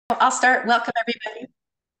I'll start. Welcome, everybody.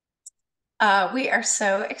 We are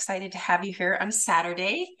so excited to have you here on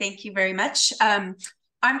Saturday. Thank you very much. I'm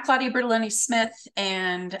Claudia Bertoloni Smith,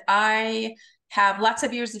 and I have lots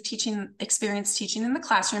of years of teaching experience teaching in the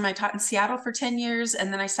classroom. I taught in Seattle for 10 years,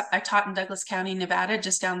 and then I taught in Douglas County, Nevada,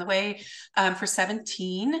 just down the way for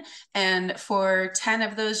 17. And for 10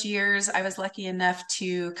 of those years, I was lucky enough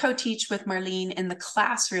to co-teach with Marlene in the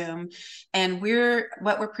classroom. And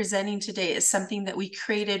what we're presenting today is something that we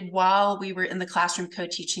created while we were in the classroom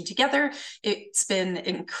co-teaching together. It's been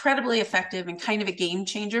incredibly effective and kind of a game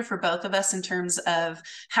changer for both of us in terms of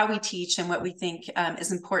how we teach and what we think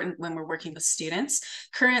is important when we're working with students.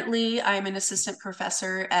 Currently, I'm an assistant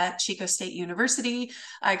professor at Chico State University.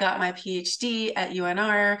 I got my PhD at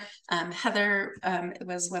UNR. Heather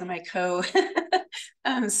was one of my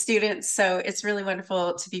students, so it's really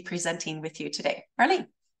wonderful to be presenting with you today. Marlene.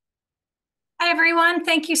 Hi, everyone.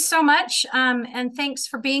 Thank you so much. And thanks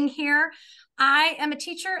for being here. I am a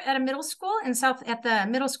teacher at the middle school in South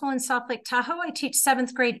Lake Tahoe. I teach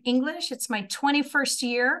 7th grade English. It's my 21st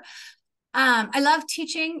year. I love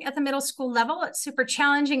teaching at the middle school level. It's super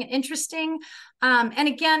challenging and interesting. And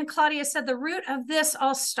again, Claudia said the root of this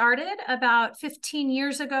all started about 15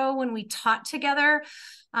 years ago when we taught together,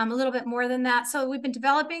 a little bit more than that. So we've been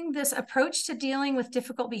developing this approach to dealing with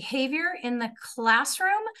difficult behavior in the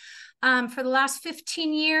classroom for the last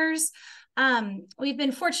 15 years. We've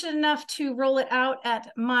been fortunate enough to roll it out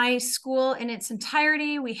at my school in its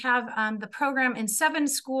entirety. We have the program in 7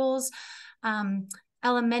 schools,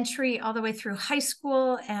 elementary all the way through high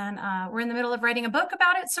school, and we're in the middle of writing a book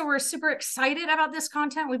about it. So we're super excited about this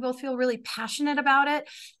content. We both feel really passionate about it.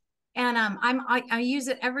 And I use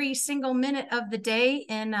it every single minute of the day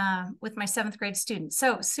in with my 7th grade students.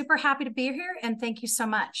 So super happy to be here, and thank you so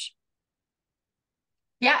much.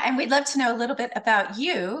 Yeah, and we'd love to know a little bit about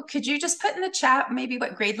you. Could you just put in the chat maybe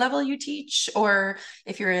what grade level you teach, or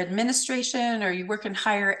if you're in administration or you work in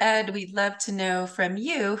higher ed, we'd love to know from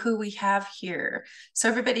you who we have here. So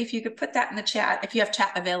everybody, if you could put that in the chat, if you have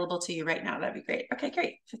chat available to you right now, that'd be great. Okay,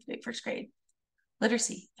 great. 5th grade, 1st grade.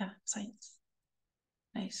 Literacy, yeah, science.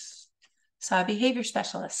 Nice. So a behavior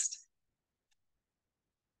specialist.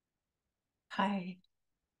 Hi.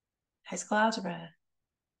 High school algebra.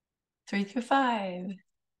 3 through 5.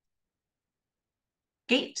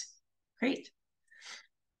 Gate, great.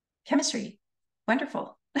 Chemistry,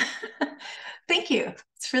 wonderful. Thank you.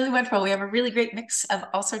 It's really wonderful. We have a really great mix of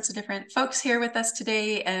all sorts of different folks here with us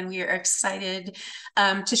today, and we are excited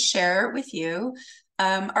to share with you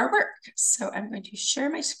our work. So I'm going to share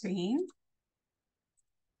my screen.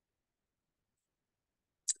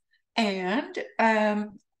 And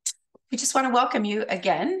we just want to welcome you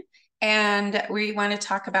again. And we want to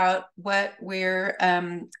talk about what we're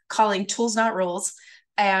calling tools, not rules.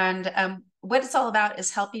 And what it's all about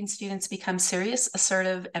is helping students become serious,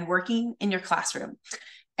 assertive, and working in your classroom.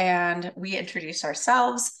 And we introduce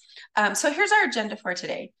ourselves. So here's our agenda for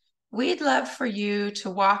today. We'd love for you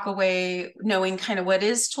to walk away knowing kind of what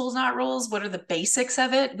is tools, not rules, what are the basics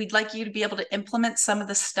of it. We'd like you to be able to implement some of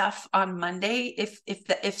the stuff on Monday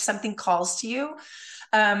if something calls to you.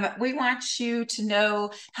 We want you to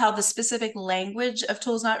know how the specific language of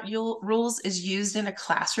tools, not rules is used in a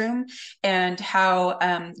classroom, and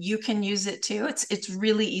how you can use it too. It's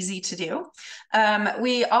really easy to do.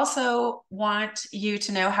 We also want you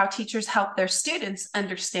to know how teachers help their students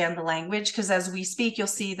understand the language, because as we speak, you'll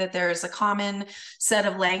see that there is a common set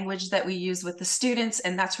of language that we use with the students,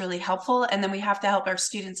 and that's really helpful. And then we have to help our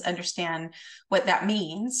students understand what that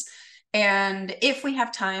means. And if we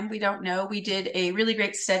have time, we don't know. We did a really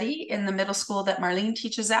great study in the middle school that Marlene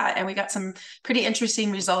teaches at, and we got some pretty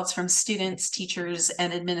interesting results from students, teachers,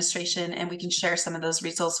 and administration, and we can share some of those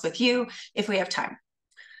results with you if we have time.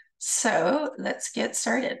 So let's get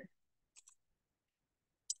started.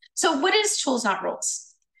 So what is tools, not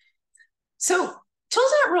rules? So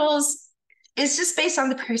tools, not rules is just based on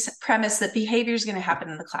the premise that behavior is going to happen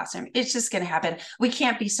in the classroom. It's just going to happen. We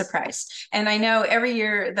can't be surprised. And I know every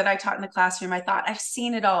year that I taught in the classroom, I thought, I've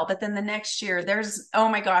seen it all. But then the next year, oh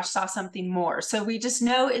my gosh, saw something more. So we just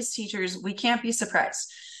know as teachers, we can't be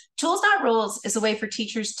surprised. Tools, not rules is a way for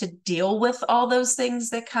teachers to deal with all those things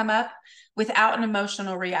that come up without an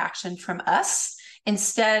emotional reaction from us.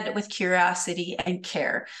 Instead, with curiosity and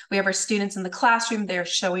care. We have our students in the classroom, they're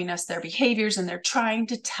showing us their behaviors and they're trying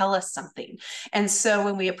to tell us something. And so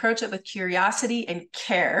when we approach it with curiosity and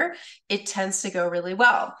care, it tends to go really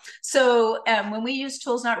well. So when we use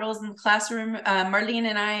tools, not rules in the classroom, Marlene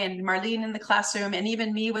and I, and Marlene in the classroom, and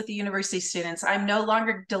even me with the university students, I'm no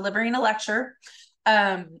longer delivering a lecture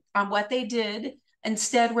on what they did.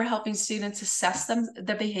 Instead, we're helping students assess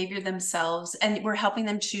the behavior themselves, and we're helping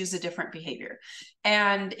them choose a different behavior.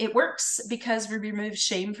 And it works because we remove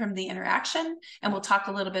shame from the interaction, and we'll talk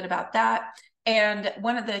a little bit about that. And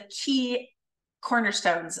one of the key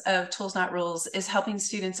cornerstones of Tools Not Rules is helping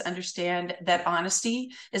students understand that honesty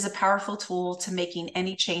is a powerful tool to making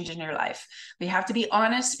any change in your life. We have to be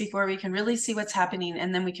honest before we can really see what's happening,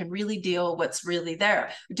 and then we can really deal with what's really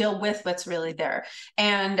there.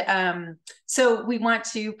 And so we want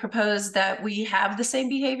to propose that we have the same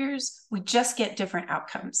behaviors, we just get different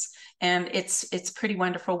outcomes. And it's pretty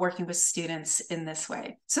wonderful working with students in this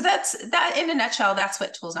way. So that's that in a nutshell. That's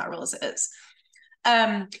what Tools Not Rules is.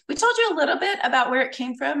 We told you a little bit about where it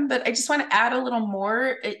came from, but I just want to add a little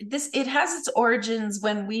more. It has its origins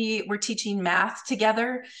when we were teaching math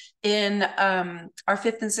together in our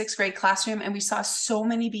 5th and 6th grade classroom, and we saw so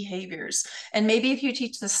many behaviors. And maybe if you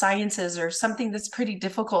teach the sciences or something that's pretty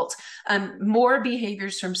difficult, more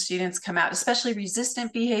behaviors from students come out, especially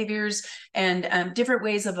resistant behaviors and different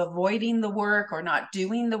ways of avoiding the work or not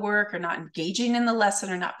doing the work or not engaging in the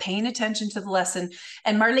lesson or not paying attention to the lesson.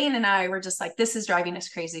 And Marlene and I were just like, this is driving us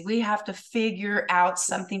crazy. We have to figure out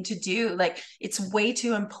something to do. Like, it's way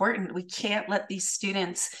too important. We can't let these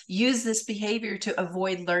students use this behavior to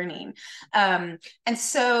avoid learning. And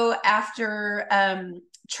so after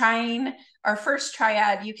trying our first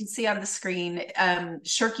triad, you can see on the screen,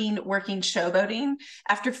 shirking, working, showboating.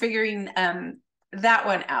 After figuring that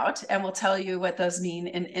one out, and we'll tell you what those mean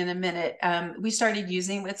in a minute, we started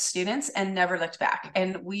using with students and never looked back.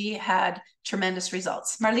 And we had tremendous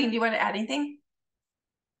results. Marlene, do you want to add anything?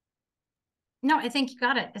 No, I think you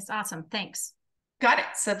got it. It's awesome. Thanks. Got it.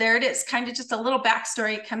 So there it is. Kind of just a little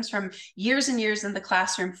backstory. It comes from years and years in the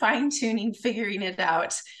classroom, fine-tuning, figuring it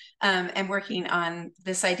out, and working on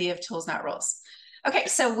this idea of tools, not rules. Okay,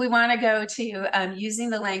 so we want to go to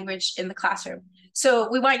using the language in the classroom. So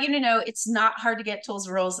we want you to know it's not hard to get tools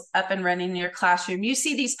rules up and running in your classroom. You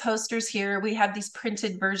see these posters here. We have these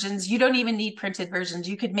printed versions. You don't even need printed versions.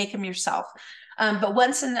 You could make them yourself. But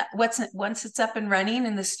once it's up and running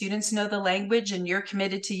and the students know the language and you're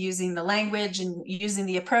committed to using the language and using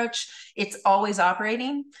the approach, it's always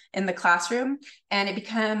operating in the classroom, and it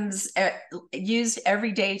becomes used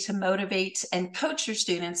every day to motivate and coach your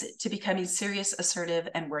students to becoming serious, assertive,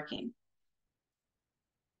 and working.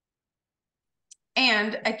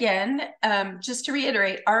 And again, just to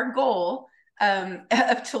reiterate, our goal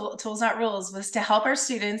of Tools Not Rules was to help our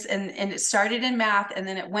students, and it started in math and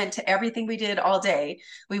then it went to everything we did all day.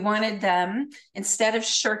 We wanted them, instead of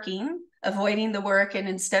shirking, avoiding the work, and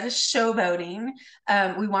instead of showboating,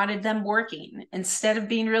 we wanted them working. Instead of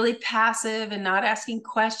being really passive and not asking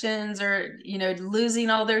questions or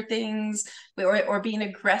losing all their things or being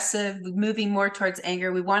aggressive, moving more towards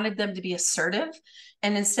anger, we wanted them to be assertive.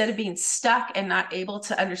 And instead of being stuck and not able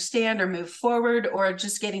to understand or move forward or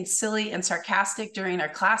just getting silly and sarcastic during our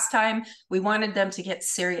class time, we wanted them to get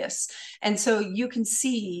serious. And so you can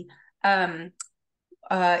see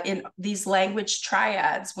in these language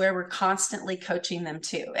triads where we're constantly coaching them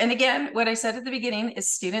too. And again, what I said at the beginning is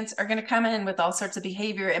students are going to come in with all sorts of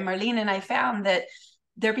behavior. And Marlene and I found that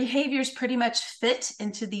their behaviors pretty much fit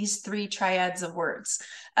into these 3 triads of words.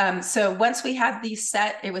 So once we had these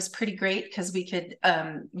set, it was pretty great because we could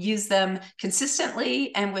use them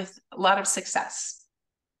consistently and with a lot of success.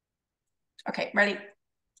 Okay, ready?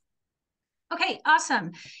 Okay,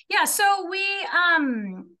 awesome. Yeah, so we,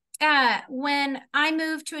 when I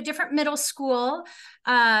moved to a different middle school,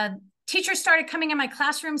 teachers started coming in my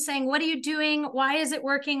classroom saying, what are you doing? Why is it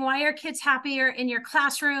working? Why are kids happier in your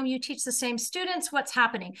classroom? You teach the same students. What's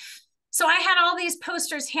happening? So I had all these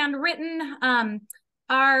posters handwritten.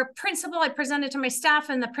 Our principal, I presented to my staff,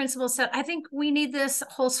 and the principal said, I think we need this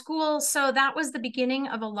whole school. So that was the beginning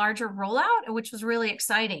of a larger rollout, which was really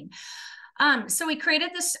exciting. So we created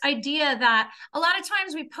this idea that a lot of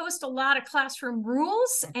times we post a lot of classroom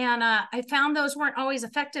rules, and I found those weren't always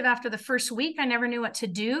effective after the first week. I never knew what to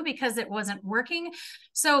do because it wasn't working.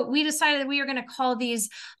 So we decided that we were going to call these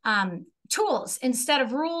tools instead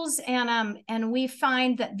of rules, and we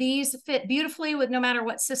find that these fit beautifully with no matter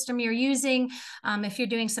what system you're using. If you're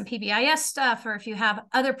doing some PBIS stuff or if you have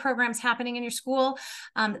other programs happening in your school,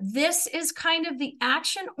 this is kind of the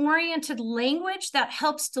action-oriented language that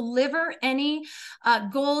helps deliver any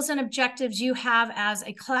goals and objectives you have as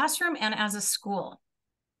a classroom and as a school.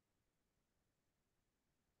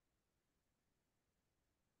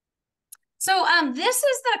 So this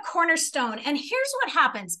is the cornerstone, and here's what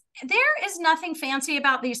happens. There is nothing fancy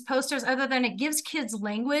about these posters other than it gives kids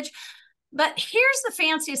language. But here's the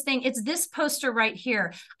fanciest thing. It's this poster right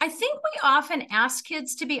here. I think we often ask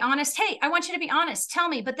kids to be honest. Hey, I want you to be honest. Tell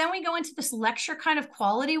me. But then we go into this lecture kind of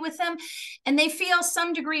quality with them, and they feel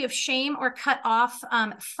some degree of shame or cut off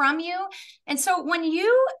from you. And so when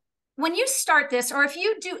you start this, or if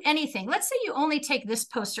you do anything, let's say you only take this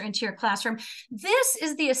poster into your classroom, this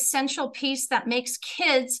is the essential piece that makes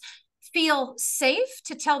kids feel safe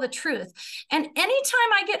to tell the truth. And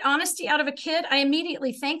anytime I get honesty out of a kid, I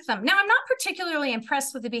immediately thank them. Now, I'm not particularly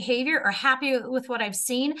impressed with the behavior or happy with what I've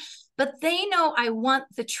seen, but they know I want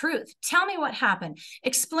the truth. Tell me what happened.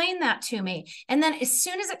 Explain that to me. And then as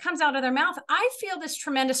soon as it comes out of their mouth, I feel this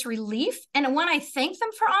tremendous relief. And when I thank them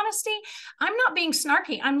for honesty, I'm not being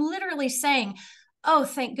snarky. I'm literally saying, oh,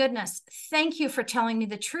 thank goodness. Thank you for telling me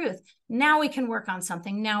the truth. Now we can work on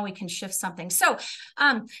something. Now we can shift something. So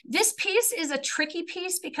this piece is a tricky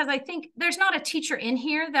piece because I think there's not a teacher in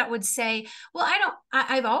here that would say, well,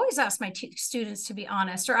 I've always asked my students to be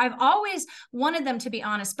honest, or I've always wanted them to be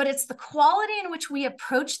honest, but it's the quality in which we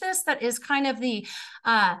approach this that is kind of the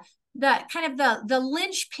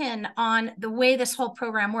linchpin on the way this whole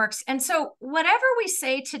program works. And so whatever we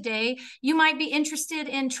say today, you might be interested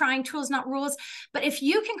in trying tools, not rules. But if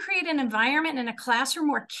you can create an environment in a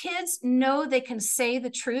classroom where kids know they can say the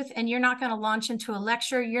truth, and you're not going to launch into a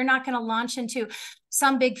lecture, you're not going to launch into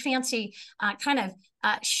some big fancy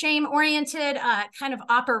shame-oriented kind of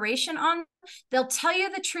operation on, they'll tell you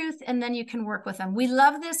the truth, and then you can work with them. We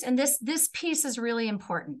love this, and this piece is really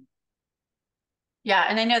important. Yeah.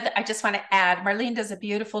 And I know that I just want to add, Marlene does a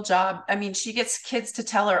beautiful job. I mean, she gets kids to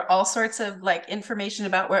tell her all sorts of like information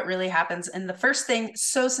about what really happens. And the first thing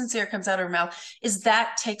so sincere comes out of her mouth is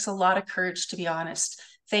that takes a lot of courage, to be honest.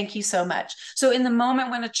 Thank you so much. So in the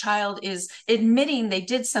moment when a child is admitting they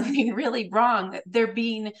did something really wrong, they're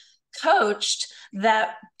being coached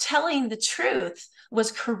that telling the truth was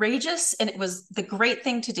courageous and it was the great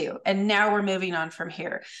thing to do. And now we're moving on from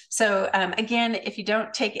here. So again, if you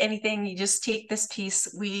don't take anything, you just take this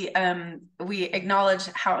piece. We acknowledge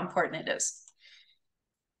how important it is.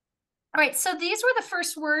 All right, so these were the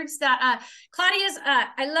first words that Claudia's,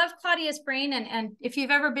 I love Claudia's brain. And if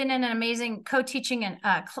you've ever been in an amazing co-teaching and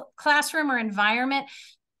classroom or environment,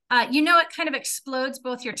 you know, it kind of explodes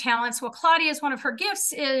both your talents. Well, Claudia's, one of her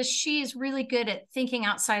gifts is she's really good at thinking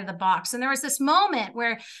outside of the box. And there was this moment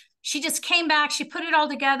where she just came back, she put it all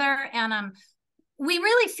together, and we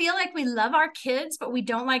really feel like we love our kids, but we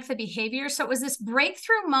don't like the behavior. So it was this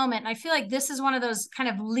breakthrough moment. And I feel like this is one of those kind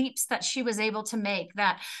of leaps that she was able to make,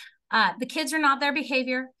 that the kids are not their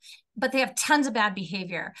behavior, but they have tons of bad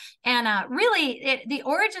behavior. And really, the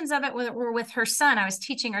origins of it were with her son. I was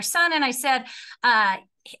teaching her son, and I said,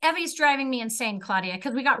 Evie's driving me insane, Claudia,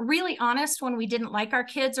 because we got really honest when we didn't like our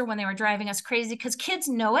kids or when they were driving us crazy, because kids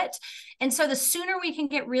know it. And so the sooner we can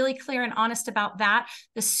get really clear and honest about that,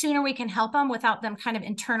 the sooner we can help them without them kind of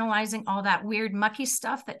internalizing all that weird, mucky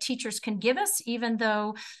stuff that teachers can give us, even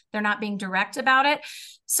though they're not being direct about it.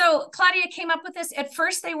 So Claudia came up with this. At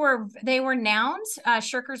first, they were nouns,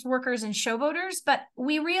 shirkers, workers, and showboaters. But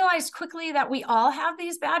we realized quickly that we all have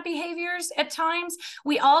these bad behaviors at times.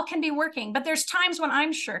 We all can be working. But there's times when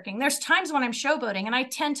I'm shirking. There's times when I'm showboating. And I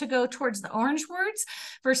tend to go towards the orange words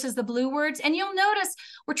versus the blue words. And you'll notice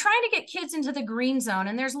we're trying to get kids into the green zone.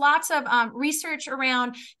 And there's lots of research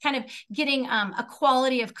around kind of getting a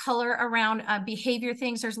quality of color around behavior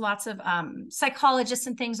things. There's lots of psychologists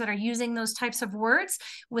and things that are using those types of words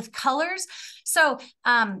with colors. So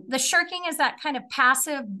the shirking is that kind of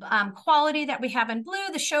passive quality that we have in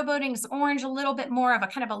blue. The showboating is orange, a little bit more of a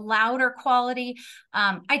kind of a louder quality.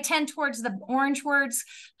 I tend towards the orange words.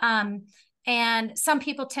 And some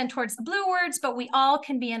people tend towards the blue words, but we all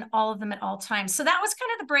can be in all of them at all times. So that was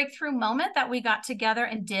kind of the breakthrough moment that we got together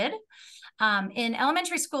and did in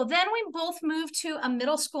elementary school. Then we both moved to a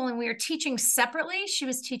middle school, and we were teaching separately. She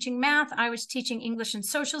was teaching math. I was teaching English and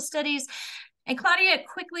social studies. And Claudia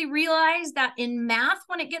quickly realized that in math,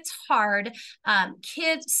 when it gets hard,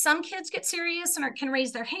 some kids get serious and can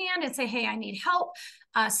raise their hand and say, hey, I need help.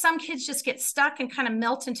 Some kids just get stuck and kind of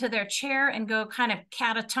melt into their chair and go kind of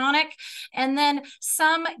catatonic. And then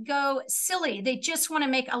some go silly. They just want to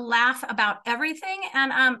make a laugh about everything.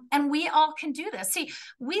 And we all can do this. See,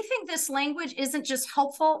 we think this language isn't just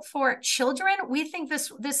helpful for children. We think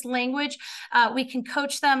this language, we can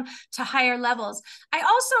coach them to higher levels.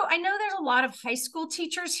 I know there's a lot of high school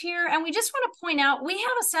teachers here, and we just want to point out, we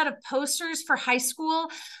have a set of posters for high school.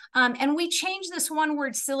 And we changed this one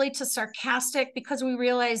word silly to sarcastic because we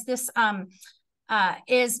realized this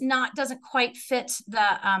doesn't quite fit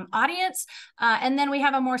the audience. And then we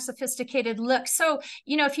have a more sophisticated look. So,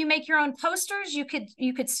 if you make your own posters, you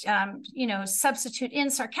could substitute in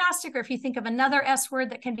sarcastic, or if you think of another S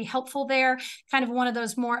word that can be helpful there, kind of one of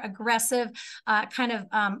those more aggressive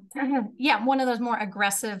one of those more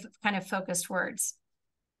aggressive kind of focused words.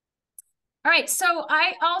 All right, so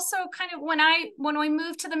I also kind of, when we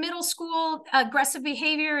move to the middle school, aggressive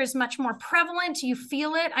behavior is much more prevalent. You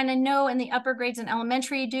feel it, and I know in the upper grades in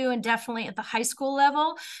elementary you do, and definitely at the high school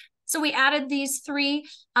level. So we added these three,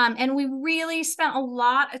 and we really spent a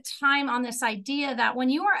lot of time on this idea that when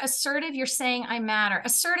you are assertive, you're saying, I matter.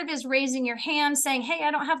 Assertive is raising your hand, saying, hey,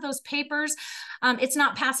 I don't have those papers. It's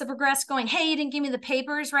not passive aggressive going, hey, you didn't give me the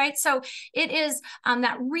papers, right? So it is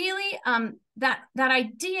that really, that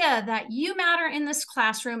idea that you matter in this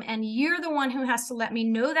classroom, and you're the one who has to let me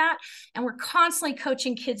know that. And we're constantly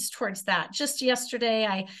coaching kids towards that. Just yesterday,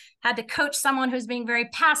 I had to coach someone who's being very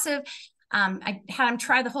passive. I had him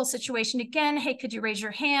try the whole situation again. Hey, could you raise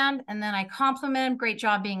your hand? And then I compliment him. Great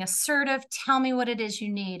job being assertive. Tell me what it is you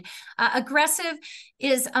need. Aggressive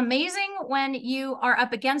is amazing when you are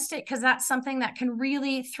up against it, because that's something that can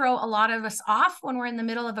really throw a lot of us off when we're in the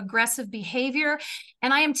middle of aggressive behavior.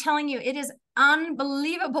 And I am telling you, it is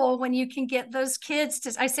unbelievable when you can get those kids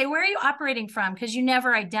to, I say, where are you operating from? Because you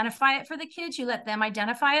never identify it for the kids. You let them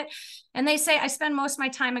identify it. And they say, I spend most of my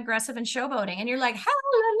time aggressive and showboating. And you're like, hallelujah.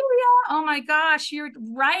 Oh my gosh, you're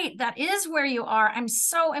right. That is where you are. I'm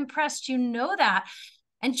so impressed. You know that.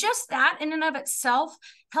 And just that in and of itself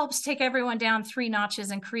helps take everyone down 3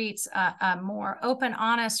 notches and creates a more open,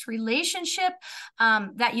 honest relationship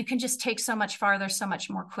that you can just take so much farther, so much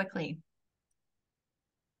more quickly.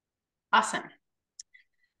 Awesome.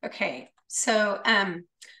 Okay, so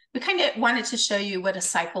we kind of wanted to show you what a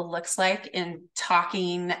cycle looks like in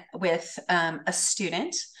talking with a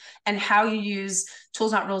student, and how you use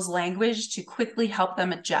tools not rules language to quickly help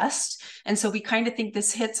them adjust. And so we kind of think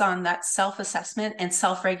this hits on that self-assessment and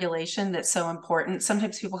self-regulation that's so important.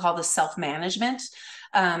 Sometimes people call this self-management.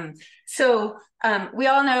 We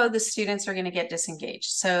all know the students are going to get disengaged.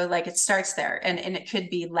 So like it starts there, and it could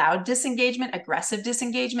be loud disengagement, aggressive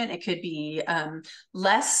disengagement. It could be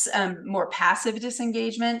more passive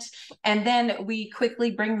disengagement. And then we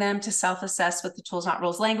quickly bring them to self-assess with the tools not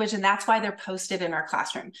rules language. And that's why they're posted in our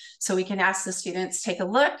classroom. So we can ask the students, take a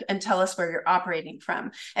look and tell us where you're operating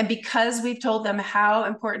from. And because we've told them how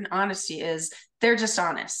important honesty is, they're just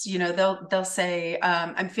honest. They'll say,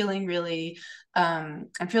 I'm feeling really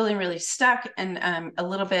stuck, and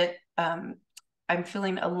I'm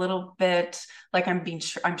feeling a little bit like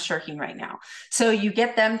I'm shirking right now. So you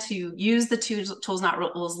get them to use the tools not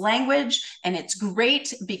rules language, and it's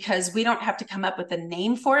great because we don't have to come up with a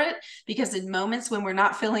name for it, because in moments when we're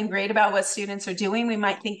not feeling great about what students are doing, we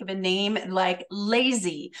might think of a name like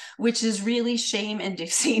lazy, which is really shame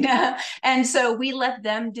inducing. And so we let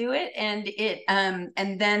them do it, and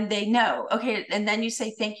then they know, okay, and then you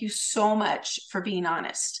say, thank you so much for being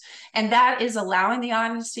honest. And that is allowing the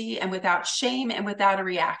honesty, and without shame and without a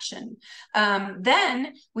reaction.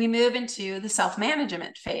 Then we move into the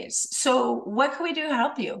self-management phase. So what can we do to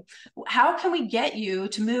help you? How can we get you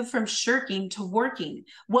to move from shirking to working?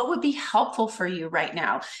 What would be helpful for you right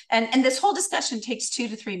now? And this whole discussion takes 2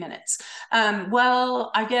 to 3 minutes.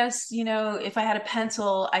 Well, I guess, if I had a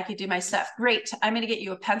pencil, I could do my stuff. Great. I'm going to get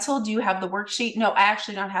you a pencil. Do you have the worksheet? No, I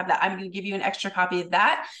actually don't have that. I'm going to give you an extra copy of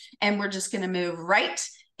that. And we're just going to move right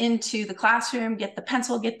into the classroom, get the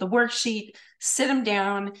pencil, get the worksheet, sit them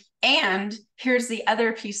down. And here's the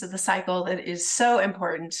other piece of the cycle that is so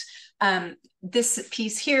important. This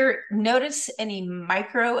piece here, notice any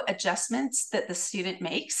micro adjustments that the student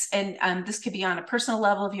makes. And this could be on a personal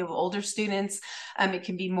level if you have older students. It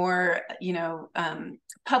can be more,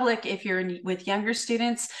 public if you're with younger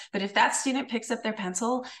students. But if that student picks up their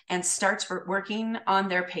pencil and starts working on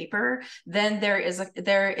their paper, then there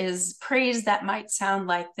is praise that might sound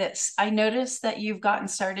like this. I noticed that you've gotten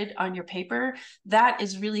started on your paper. That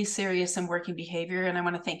is really serious and working behavior, and I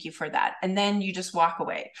want to thank you for that. And then you just walk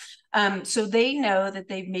away. So they know that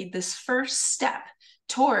they've made this first step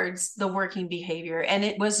towards the working behavior, and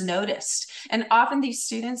it was noticed. And often these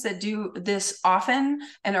students that do this often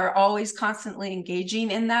and are always constantly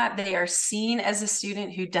engaging in that, they are seen as a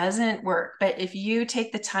student who doesn't work. But if you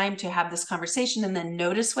take the time to have this conversation and then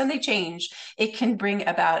notice when they change, it can bring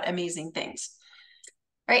about amazing things.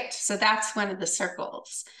 Right. So that's one of the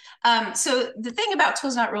circles. So the thing about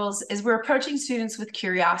tools not rules is we're approaching students with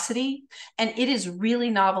curiosity, and it is really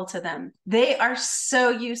novel to them. They are so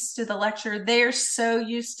used to the lecture. They're so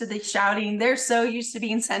used to the shouting. They're so used to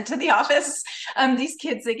being sent to the office. These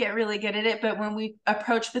kids, they get really good at it. But when we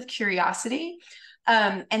approach with curiosity,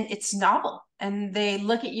 and it's novel, and they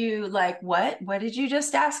look at you like, what did you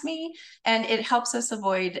just ask me? And it helps us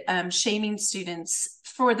avoid shaming students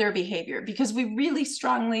for their behavior, because we really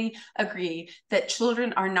strongly agree that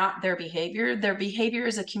children are not their behavior. Their behavior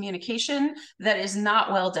is a communication that is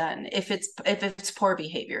not well done if it's poor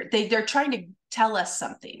behavior. They're trying to tell us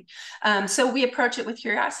something. So we approach it with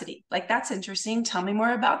curiosity, like, that's interesting, tell me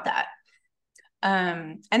more about that.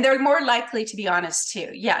 And they're more likely to be honest too.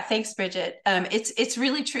 Yeah, thanks, Bridget. It's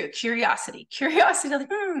really true. Curiosity,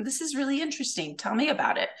 like, this is really interesting, tell me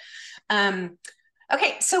about it.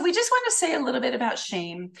 Okay, so we just want to say a little bit about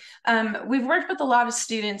shame. We've worked with a lot of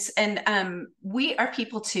students, and we are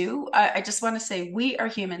people too. I just want to say we are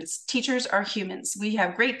humans. Teachers are humans. We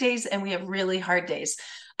have great days and we have really hard days.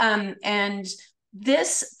 And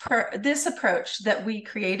this approach that we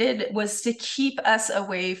created was to keep us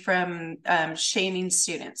away from shaming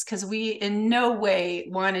students, because we in no way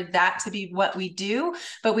wanted that to be what we do,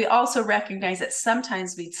 but we also recognize that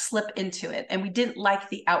sometimes we'd slip into it and we didn't like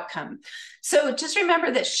the outcome. So just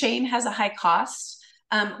remember that shame has a high cost.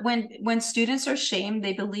 When students are shamed,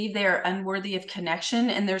 they believe they are unworthy of connection.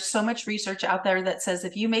 And there's so much research out there that says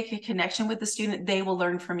if you make a connection with the student, they will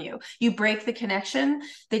learn from you. You break the connection,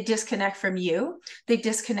 they disconnect from you, they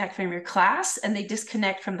disconnect from your class, and they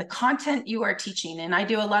disconnect from the content you are teaching. And I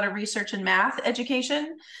do a lot of research in math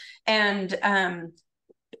education. And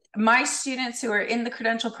my students who are in the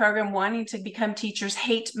credential program wanting to become teachers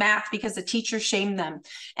hate math because the teacher shamed them,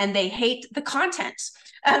 and they hate the content.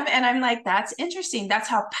 And I'm like, that's interesting. That's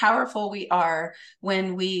how powerful we are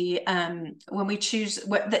when we choose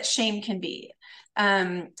what that shame can be.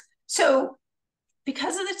 So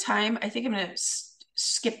because of the time, I think I'm going to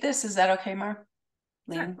skip this. Is that okay, Marlene?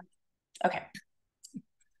 Sure. Okay.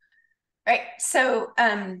 Right. So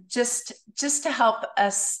just to help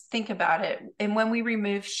us think about it, and when we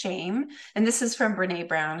remove shame, and this is from Brene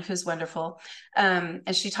Brown, who's wonderful,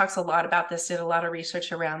 and she talks a lot about this, did a lot of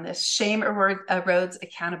research around this. Shame erodes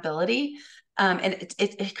accountability. And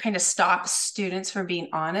it kind of stops students from being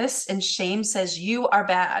honest. And shame says you are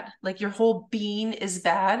bad, like your whole being is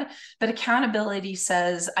bad. But accountability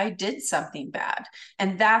says I did something bad.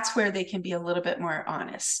 And that's where they can be a little bit more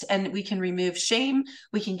honest. And we can remove shame,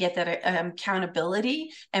 we can get that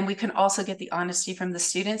accountability, and we can also get the honesty from the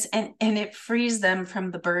students. And it frees them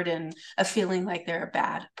from the burden of feeling like they're a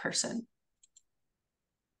bad person.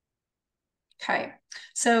 Okay,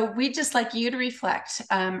 so we'd just like you to reflect.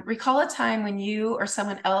 Recall a time when you or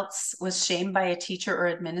someone else was shamed by a teacher or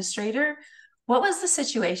administrator. What was the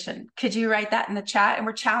situation? Could you write that in the chat? And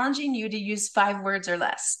we're challenging you to use 5 words or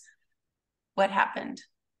less. What happened?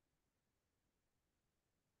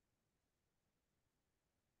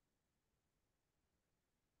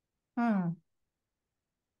 Oh,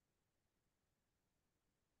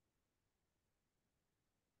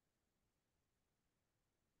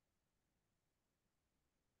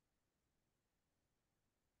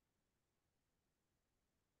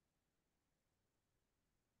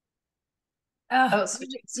 Oh,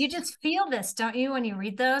 switching. you just feel this, don't you, when you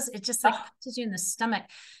read those? It just like punches you in the stomach.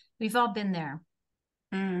 We've all been there.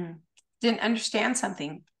 Didn't understand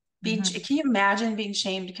something. Can you imagine being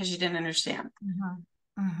shamed because you didn't understand?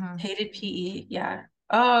 Hated PE. Yeah.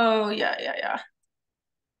 Oh, yeah.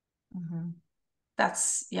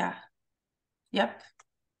 That's, yeah. Yep.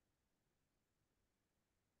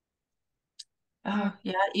 Oh,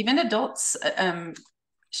 yeah. Even adults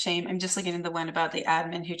shame. I'm just looking at the one about the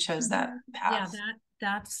admin who chose that Yeah,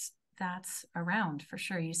 path. that's around for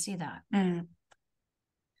sure. You see that.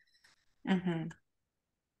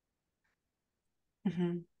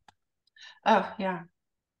 Oh, yeah.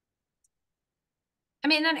 I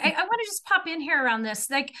mean, and I want to just pop in here around this.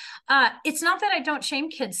 Like, it's not that I don't shame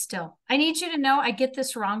kids still. I need you to know I get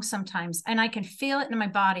this wrong sometimes, and I can feel it in my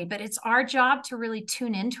body, but it's our job to really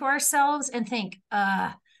tune into ourselves and think,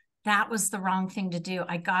 that was the wrong thing to do.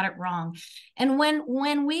 I got it wrong. And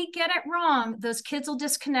when we get it wrong, those kids will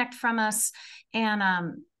disconnect from us. And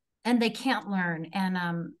and they can't learn,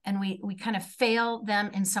 and we kind of fail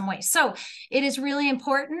them in some way. So it is really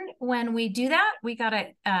important when we do that, we got to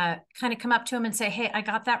kind of come up to them and say, hey, I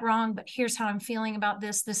got that wrong, but here's how I'm feeling about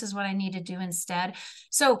this. This is what I need to do instead.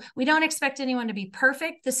 So we don't expect anyone to be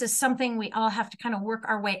perfect. This is something we all have to kind of work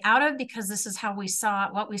our way out of, because this is how we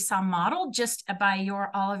saw what we saw modeled just by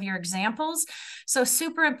all of your examples. So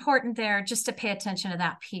super important there, just to pay attention to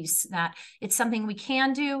that piece, that it's something we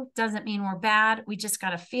can do, doesn't mean we're bad. We just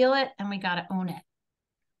got to feel it and we got to own it.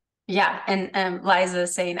 Yeah, and Liza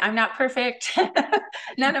is saying, I'm not perfect.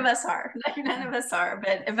 None of us are. None of us are.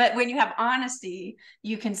 But when you have honesty,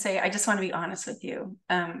 you can say, I just want to be honest with you.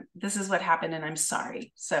 This is what happened and I'm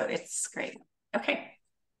sorry. So it's great. Okay.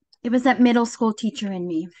 It was that middle school teacher in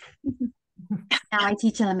me. Now I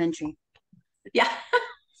teach elementary. Yeah.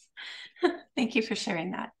 Thank you for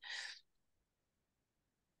sharing that.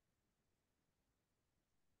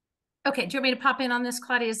 Okay, do you want me to pop in on this,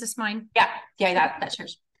 Claudia? Is this mine? Yeah, that's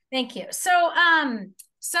yours. Thank you.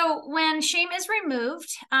 So when shame is removed,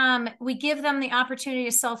 we give them the opportunity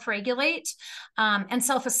to self-regulate and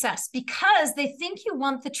self-assess, because they think you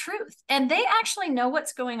want the truth, and they actually know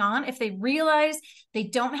what's going on if they realize they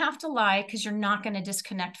don't have to lie, because you're not going to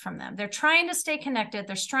disconnect from them. They're trying to stay connected.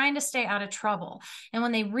 They're trying to stay out of trouble. And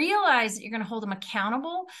when they realize that you're going to hold them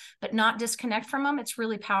accountable, but not disconnect from them, it's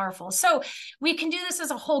really powerful. So we can do this as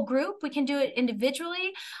a whole group. We can do it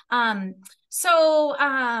individually. A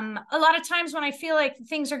lot of times when I feel like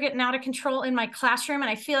things are getting out of control in my classroom and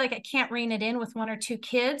I feel like I can't rein it in with one or two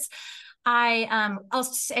kids, I'll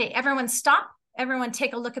say, everyone stop. Everyone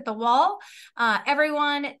take a look at the wall.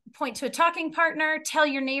 Everyone point to a talking partner. Tell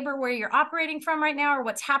your neighbor where you're operating from right now or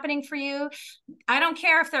what's happening for you. I don't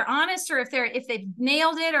care if they're honest or if they've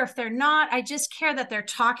nailed it or if they're not. I just care that they're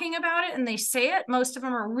talking about it and they say it. Most of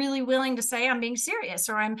them are really willing to say, I'm being serious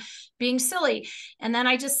or I'm being silly. And then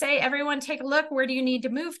I just say, everyone take a look. Where do you need to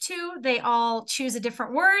move to? They all choose a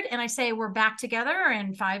different word. And I say, we're back together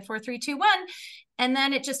in 5, 4, 3, 2, 1. And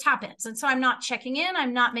then it just happens. And so I'm not checking in.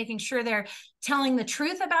 I'm not making sure they're telling the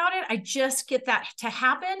truth about it. I just get that to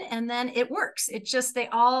happen. And then it works. It just, they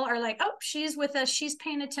all are like, oh, she's with us. She's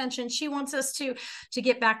paying attention. She wants us to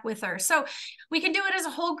get back with her. So we can do it as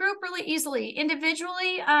a whole group really easily.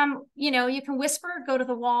 Individually, you can whisper, go to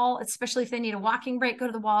the wall, especially if they need a walking break, go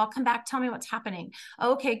to the wall, come back, tell me what's happening.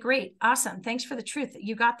 Okay, great. Awesome. Thanks for the truth.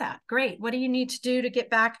 You got that. Great. What do you need to do to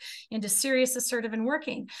get back into serious, assertive, and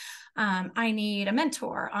working? I need a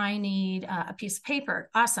mentor. I need a piece of paper.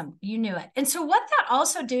 Awesome. You knew it. And so what that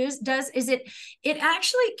also does is it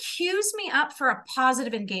actually cues me up for a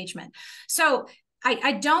positive engagement. So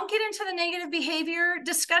I don't get into the negative behavior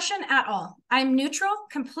discussion at all. I'm neutral,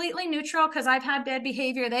 completely neutral, because I've had bad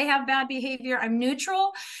behavior. They have bad behavior. I'm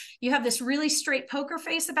neutral. You have this really straight poker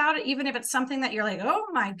face about it, even if it's something that you're like, oh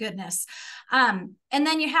my goodness. And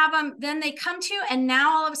then you have them, then they come to you, and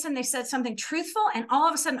now all of a sudden they said something truthful, and all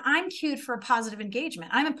of a sudden I'm cued for a positive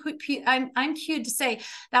engagement. I'm cued to say,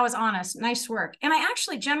 that was honest, nice work. And I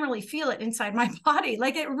actually generally feel it inside my body.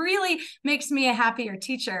 Like, it really makes me a happier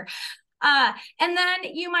teacher. And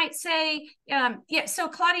then you might say, so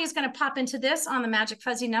Claudia is going to pop into this on the magic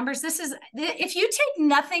fuzzy numbers. This is, if you take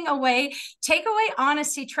nothing away, take away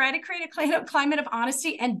honesty, try to create a climate of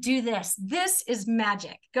honesty and do this. This is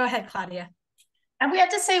magic. Go ahead, Claudia. And we have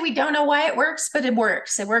to say, we don't know why it works, but it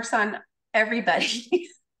works. It works on everybody.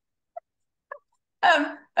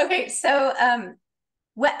 Okay, so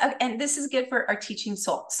and this is good for our teaching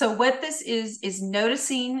soul. So what this is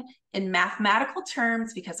noticing in mathematical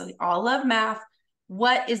terms, because we all love math,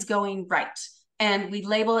 what is going right, and we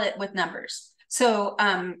label it with numbers. So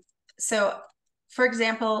for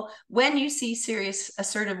example, when you see serious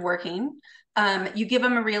assertive working, you give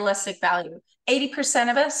them a realistic value.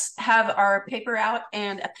 80% of us have our paper out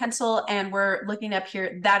and a pencil, and we're looking up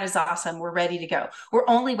here. That is awesome. We're ready to go. We're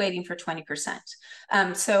only waiting for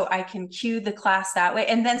 20%. So I can cue the class that way.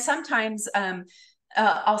 And then sometimes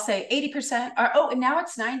I'll say 80%, or, oh, and now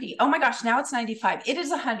it's 90. Oh my gosh, now it's 95. It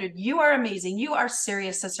is 100. You are amazing. You are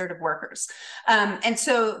serious assertive workers. And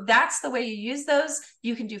so that's the way you use those.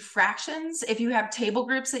 You can do fractions. If you have table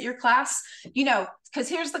groups at your class, because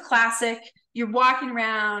here's the classic. You're walking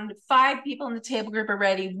around, 5 people in the table group are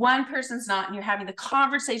ready, 1 person's not, and you're having the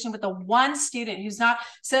conversation with the 1 student who's not.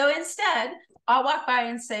 So instead, I'll walk by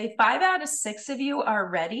and say, 5 out of 6 of you are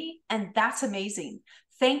ready, and that's amazing.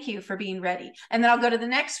 Thank you for being ready. And then I'll go to the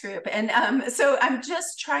next group. And so I'm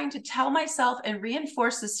just trying to tell myself and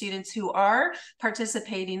reinforce the students who are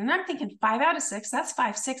participating. And I'm thinking 5 out of 6, that's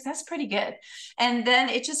 5, 6, that's pretty good. And then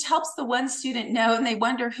it just helps the 1 student know, and they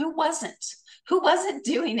wonder, who wasn't? who wasn't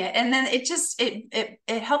doing it. And then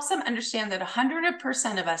it helps them understand that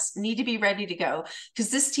 100% of us need to be ready to go,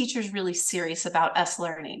 because this teacher is really serious about us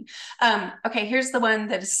learning. Okay, here's the one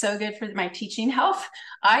that is so good for my teaching health.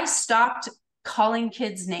 I stopped calling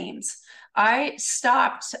kids names. I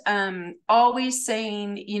stopped always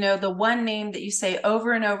saying, you know, the one name that you say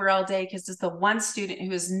over and over all day, because it's the one student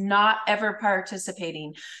who is not ever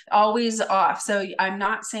participating, always off. So I'm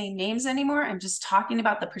not saying names anymore. I'm just talking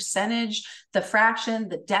about the percentage, the fraction,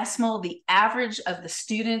 the decimal, the average of the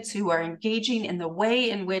students who are engaging in the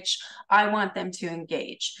way in which I want them to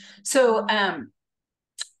engage. So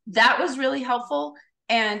that was really helpful.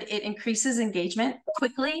 And it increases engagement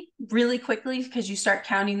quickly, really quickly, because you start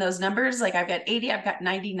counting those numbers. Like I've got 80, I've got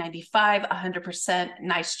 90, 95, 100%,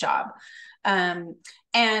 nice job.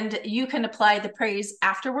 And you can apply the praise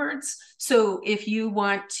afterwards. So if you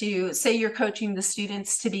want to say you're coaching the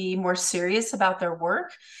students to be more serious about their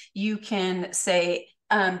work, you can say,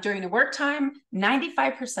 during the work time,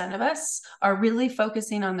 95% of us are really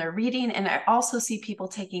focusing on their reading. And I also see people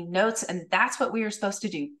taking notes, and that's what we are supposed to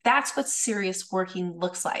do. That's what serious working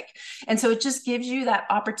looks like. And so it just gives you that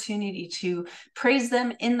opportunity to praise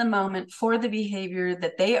them in the moment for the behavior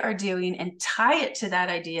that they are doing and tie it to that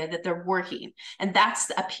idea that they're working. And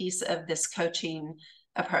that's a piece of this coaching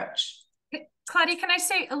approach. Claudia, can I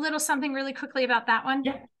say a little something really quickly about that one?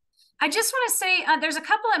 Yeah. I just want to say there's a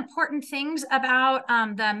couple important things about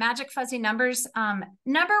the magic fuzzy numbers.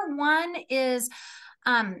 Number one is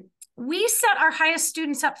we set our highest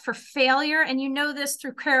students up for failure. And you know this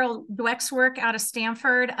through Carol Dweck's work out of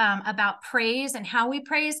Stanford about praise and how we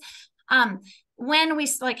praise. When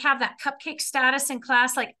we like have that cupcake status in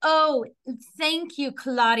class, like, oh, thank you,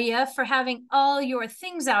 Claudia, for having all your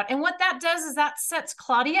things out. And what that does is that sets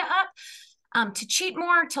Claudia up to cheat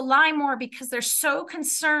more, to lie more, because they're so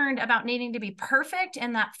concerned about needing to be perfect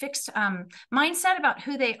and that fixed mindset about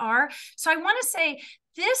who they are. So I want to say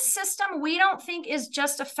this system, we don't think is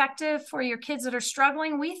just effective for your kids that are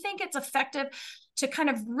struggling. We think it's effective to kind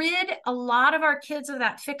of rid a lot of our kids of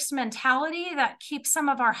that fixed mentality that keeps some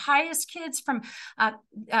of our highest kids from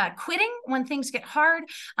quitting when things get hard,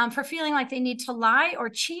 for feeling like they need to lie or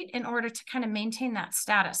cheat in order to kind of maintain that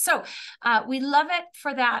status. So we love it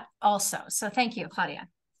for that also. So thank you, Claudia.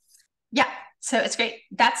 Yeah, so it's great.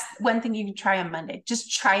 That's one thing you can try on Monday.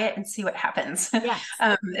 Just try it and see what happens. Yes.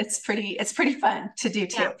 It's pretty fun to do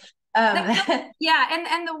too. Yeah. Yeah,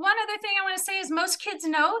 and the one other thing I want to say is most kids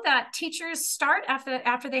know that teachers start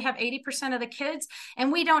after they have 80% of the kids, and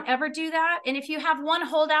we don't ever do that. And if you have one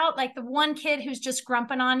holdout, like the one kid who's just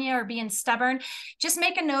grumping on you or being stubborn, just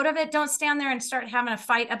make a note of it. Don't stand there and start having a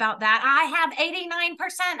fight about that. I have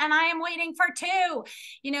 89% and I am waiting for 2.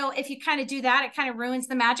 You know, if you kind of do that, it kind of ruins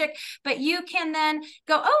the magic. But you can then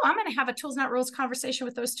go, oh, I'm going to have a Tools Not Rules conversation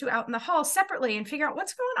with those 2 out in the hall separately and figure out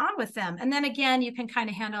what's going on with them. And then again, you can kind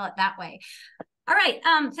of handle it that way. All right.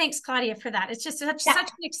 Thanks, Claudia, for that. It's just such an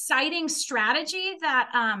exciting strategy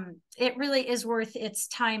that it really is worth its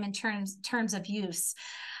time in terms of use.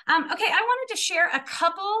 Okay, I wanted to share a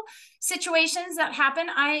couple situations that happened.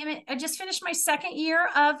 I just finished my second year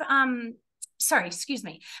of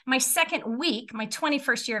my second week, my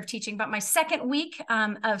 21st year of teaching, but my second week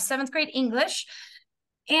of 7th grade English.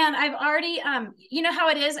 And I've already, you know how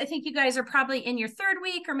it is. I think you guys are probably in your 3rd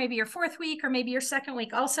week or maybe your 4th week or maybe your 2nd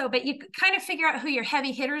week also, but you kind of figure out who your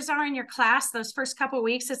heavy hitters are in your class. Those first couple of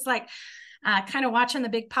weeks, it's like kind of watching the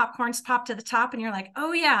big popcorns pop to the top and you're like,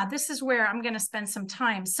 oh yeah, this is where I'm going to spend some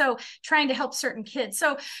time. So trying to help certain kids.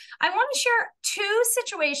 So I want to share 2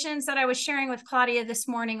 situations that I was sharing with Claudia this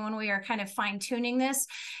morning when we were kind of fine tuning this,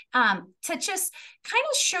 to just kind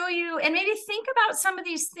of show you and maybe think about some of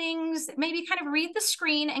these things, maybe kind of read the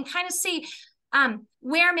screen and kind of see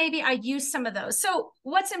where maybe I use some of those. So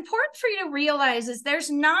what's important for you to realize is there's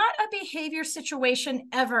not a behavior situation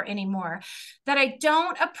ever anymore that I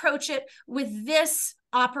don't approach it with this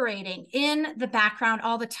operating in the background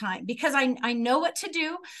all the time, because I know what to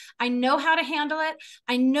do. I know how to handle it.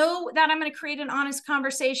 I know that I'm going to create an honest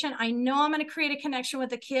conversation. I know I'm going to create a connection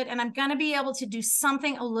with the kid, and I'm going to be able to do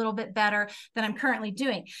something a little bit better than I'm currently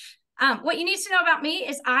doing. What you need to know about me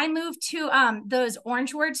is I move to those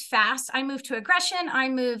orange words fast. I move to aggression.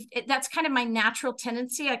 That's kind of my natural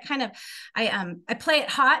tendency. I play it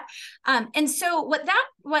hot. And so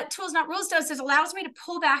what Tools Not Rules does is allows me to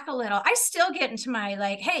pull back a little. I still get into my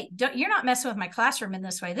like, hey, you're not messing with my classroom in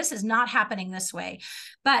this way. This is not happening this way.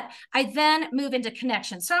 But I then move into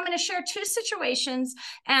connection. So I'm going to share 2 situations,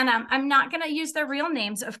 and I'm not going to use their real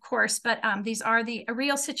names, of course, but these are the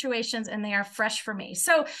real situations and they are fresh for me.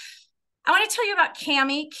 So I want to tell you about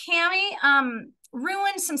Cammie. Cammie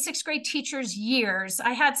ruined some sixth grade teachers' years.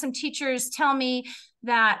 I had some teachers tell me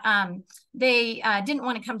that they didn't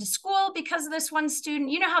want to come to school because of this one student.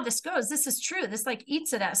 You know how this goes. This is true. This like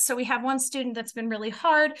eats at us. So we have one student that's been really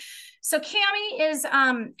hard. So Cammie is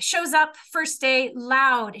shows up first day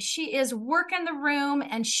loud. She is working the room,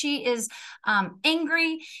 and she is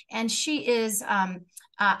angry, and she is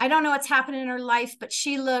I don't know what's happening in her life, but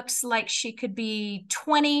she looks like she could be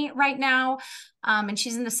 20 right now. And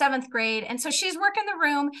she's in the 7th grade. And so she's working the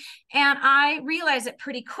room, and I realize it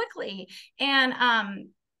pretty quickly. And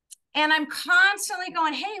I'm constantly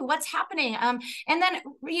going, hey, what's happening? And then,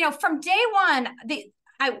 you know, from day one,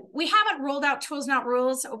 we haven't rolled out tools, not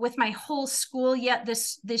rules with my whole school yet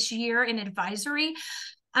this year in advisory,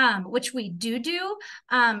 which we do.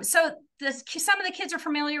 So some of the kids are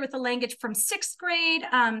familiar with the language from 6th grade,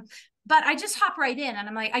 but I just hop right in, and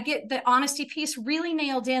I'm like, I get the honesty piece really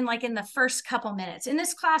nailed in like in the first couple minutes. In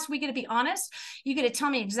this class, we get to be honest. You get to tell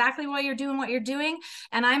me exactly why you're doing what you're doing,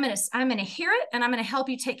 and I'm gonna hear it, and I'm gonna help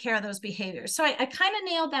you take care of those behaviors. So I kind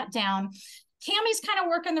of nailed that down. Cammie's kind of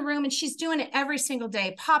working the room, and she's doing it every single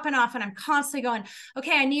day, popping off, and I'm constantly going,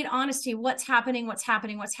 okay, I need honesty. What's happening? What's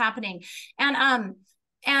happening? What's happening?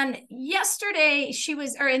 And yesterday she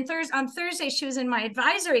was, on Thursday, she was in my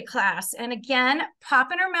advisory class, and again,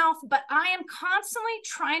 pop in her mouth, but I am constantly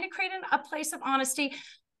trying to create a place of honesty,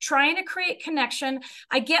 trying to create connection.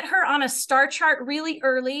 I get her on a star chart really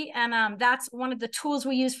early, and that's one of the tools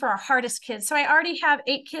we use for our hardest kids. So I already have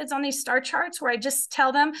 8 kids on these star charts where I just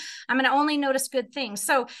tell them I'm going to only notice good things.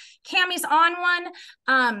 So Cammie's on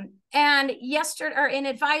one. And yesterday, or in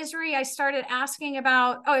advisory, I started I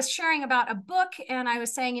was sharing about a book, and I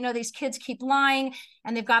was saying, you know, these kids keep lying,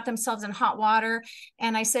 and they've got themselves in hot water.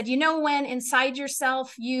 And I said, you know, when inside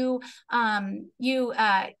yourself you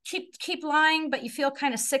keep lying, but you feel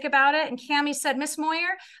kind of sick about it. And Cammie said, Miss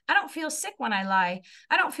Moyer, I don't feel sick when I lie.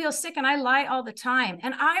 I don't feel sick, and I lie all the time.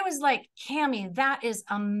 And I was like, Cammie, that is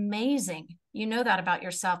amazing. You know that about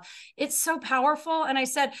yourself. It's so powerful. And I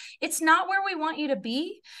said, it's not where we want you to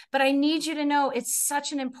be, but I need you to know it's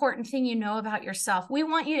such an important thing you know about yourself. We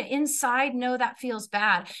want you to inside know that feels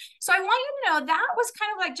bad. So I want you to know that was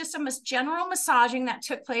kind of like just a general massaging that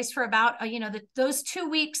took place for about, you know, those 2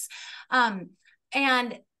 weeks.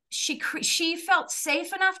 And she felt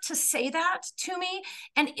safe enough to say that to me.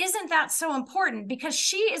 And isn't that so important? Because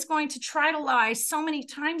she is going to try to lie so many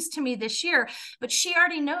times to me this year, but she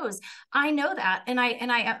already knows. I know that, and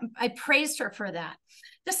I praised her for that.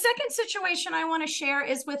 The second situation I want to share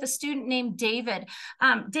is with a student named David.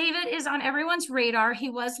 David is on everyone's radar. He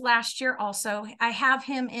was last year also. I have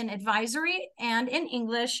him in advisory and in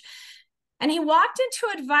English. And he walked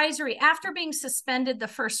into advisory after being suspended the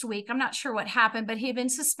first week. I'm not sure what happened, but he had been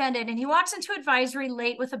suspended. And he walks into advisory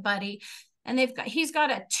late with a buddy. And he's got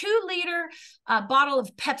a 2-liter bottle of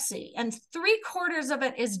Pepsi, and 3/4 of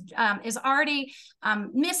it is already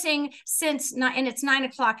missing and it's 9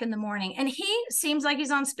 o'clock in the morning. And he seems like he's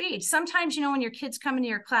on speed. Sometimes, you know, when your kids come into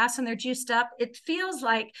your class and they're juiced up, it feels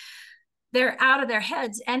like they're out of their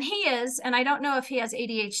heads. And he is, and I don't know if he has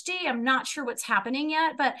ADHD. I'm not sure what's happening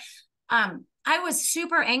yet, but I was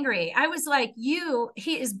super angry. I was like,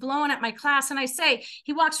 he is blowing up my class. And I say,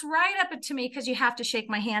 he walks right up to me, because you have to shake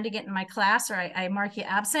my hand to get in my class, or I mark you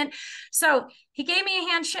absent. So he gave me a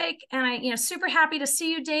handshake, and I, you know, super happy to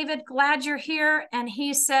see you, David. Glad you're here. And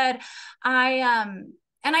he said, and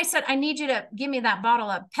I said, I need you to give me that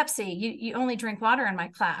bottle of Pepsi. You only drink water in my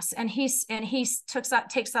class. And he takes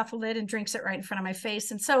off the lid and drinks it right in front of my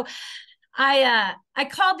face. And so I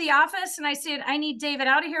called the office, and I said, I need David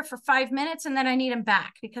out of here for 5 minutes, and then I need him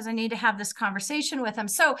back because I need to have this conversation with him.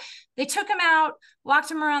 So they took him out, walked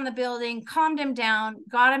him around the building, calmed him down,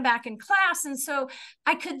 got him back in class. And so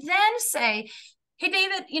I could then say, hey,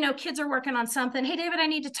 David, you know, kids are working on something. Hey, David, I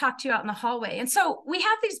need to talk to you out in the hallway. And so we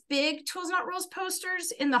have these big Tools Not Rules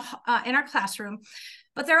posters in our classroom,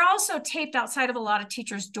 but they're also taped outside of a lot of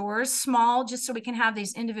teachers' doors, small, just so we can have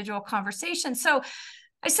these individual conversations. So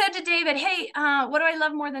I said to David, hey, what do I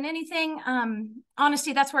love more than anything?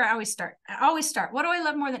 Honesty, that's where I always start. What do I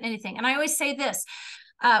love more than anything? And I always say this,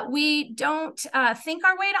 we don't think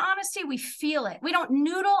our way to honesty, we feel it. We don't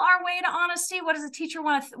noodle our way to honesty. What does the teacher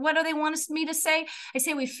want? What do they want me to say? I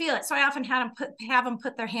say we feel it. So I often have them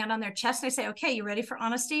put their hand on their chest, and I say, okay, you ready for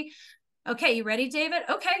honesty? Okay, you ready, David?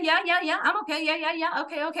 Okay, yeah, I'm okay, yeah,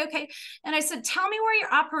 okay. And I said, tell me where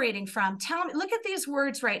you're operating from. Tell me, look at these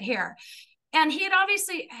words right here. And he had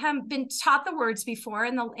obviously been taught the words before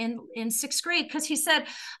in 6th grade, because he said,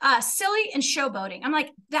 silly and showboating. I'm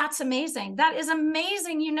like, that's amazing. That is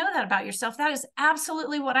amazing. You know that about yourself. That is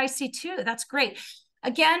absolutely what I see too. That's great.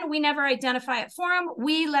 Again, we never identify it for them.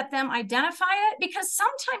 We let them identify it because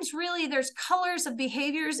sometimes really there's colors of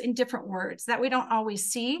behaviors in different words that we don't always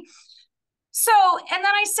see. So, and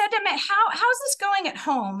then I said to him, how's this going at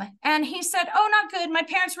home? And he said, oh, not good. My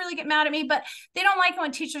parents really get mad at me, but they don't like it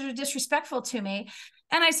when teachers are disrespectful to me.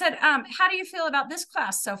 And I said, how do you feel about this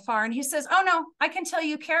class so far? And he says, oh no, I can tell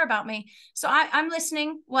you care about me. So I'm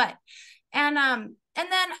listening. What? And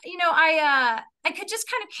then, you know, I could just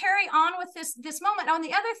kind of carry on with this moment. On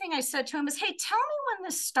the other thing I said to him is, hey, tell me when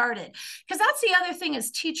this started. Because that's the other thing as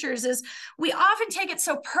teachers is we often take it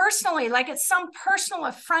so personally, like it's some personal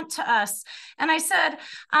affront to us. And I said,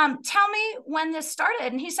 tell me when this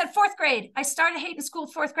started. And he said, fourth grade. I started hating school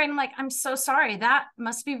fourth grade. I'm like, I'm so sorry. That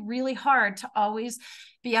must be really hard to always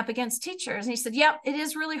be up against teachers. And he said, yep, it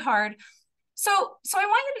is really hard. So I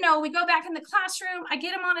want you to know, we go back in the classroom, I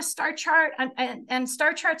get him on a star chart, and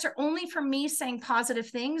star charts are only for me saying positive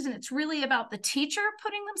things. And it's really about the teacher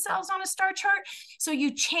putting themselves on a star chart. So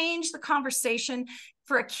you change the conversation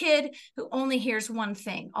for a kid who only hears one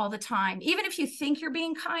thing all the time. Even if you think you're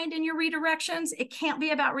being kind in your redirections, it can't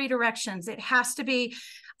be about redirections. It has to be,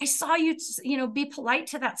 I saw you, be polite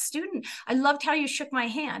to that student. I loved how you shook my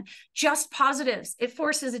hand. Just positives. It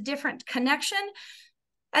forces a different connection.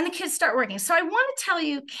 And the kids start working. So I want to tell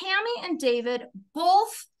you, Cammie and David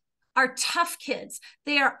both are tough kids.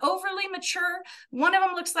 They are overly mature. One of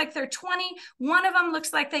them looks like they're 20. One of them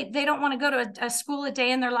looks like they don't want to go to a school a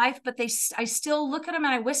day in their life, but I still look at them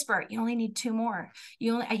and I whisper, you only need 2 more.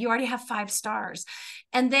 You already have 5 stars.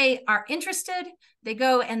 And they are interested. They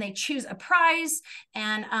go and they choose a prize.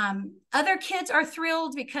 And other kids are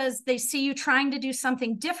thrilled because they see you trying to do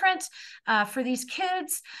something different for these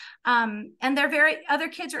kids. And other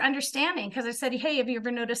kids are understanding because I said, hey, have you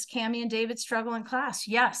ever noticed Cammie and David struggle in class?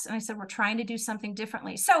 Yes. And I said, we're trying to do something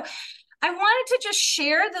differently. So I wanted to just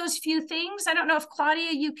share those few things. I don't know if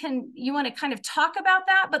Claudia, you want to kind of talk about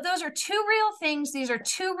that, but those are 2 real things. These are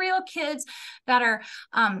 2 real kids that are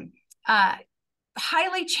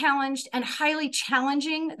highly challenged and highly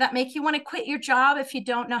challenging that make you want to quit your job if you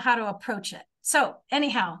don't know how to approach it. So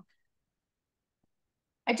anyhow.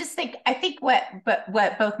 I think what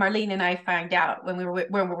both Marlene and I find out when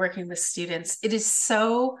we're working with students, it's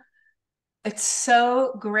so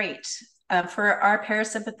great for our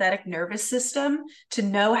parasympathetic nervous system to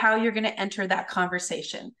know how you're going to enter that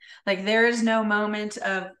conversation. Like there is no moment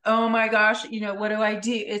of, oh my gosh, what do I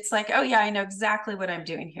do? It's like, oh yeah, I know exactly what I'm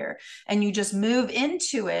doing here. And you just move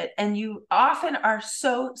into it. And you often are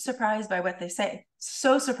so surprised by what they say.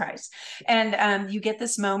 So surprised. And you get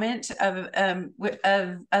this moment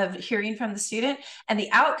of hearing from the student, and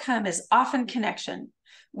the outcome is often connection,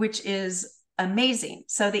 which is amazing.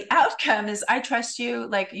 So the outcome is, I trust you,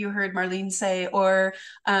 like you heard Marlene say, or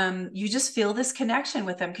you just feel this connection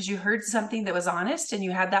with them because you heard something that was honest and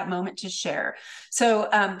you had that moment to share. So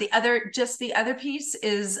the other piece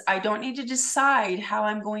is, I don't need to decide how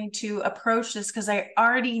I'm going to approach this because I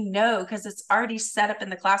already know, because it's already set up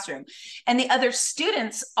in the classroom. And the other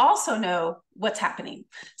students also know what's happening.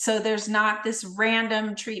 So there's not this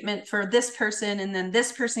random treatment for this person, and then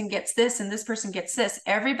this person gets this and this person gets this.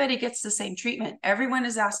 Everybody gets the same treatment. Everyone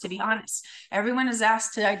is asked to be honest. Everyone is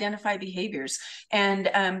asked to identify behaviors. And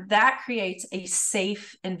that creates a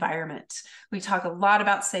safe environment. We talk a lot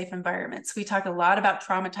about safe environments. We talk a lot about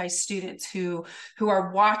traumatized students who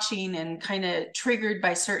are watching and kind of triggered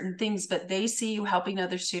by certain things, but they see you helping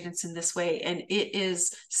other students in this way. And it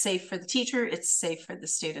is safe for the teacher. It's safe for the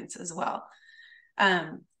students as well.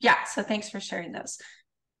 Yeah, so thanks for sharing those.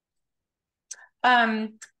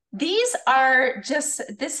 This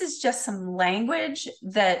is just some language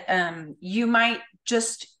that you might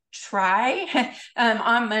just try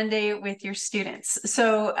on Monday with your students.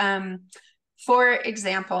 So for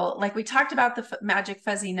example, like we talked about the magic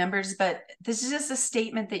fuzzy numbers, but this is just a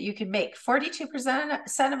statement that you can make.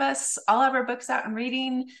 42% of us all have our books out and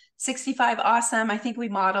reading. 65, awesome. I think we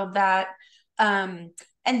modeled that.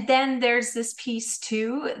 And then there's this piece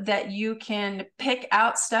too, that you can pick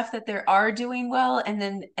out stuff that they are doing well and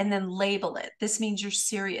then label it. This means you're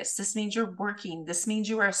serious. This means you're working. This means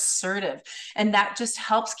you are assertive. And that just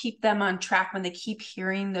helps keep them on track when they keep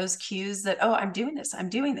hearing those cues that, oh, I'm doing this. I'm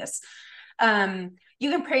doing this. You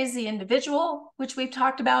can praise the individual, which we've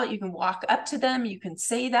talked about. You can walk up to them. You can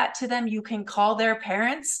say that to them. You can call their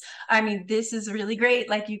parents. I mean, this is really great.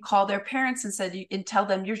 Like you call their parents and tell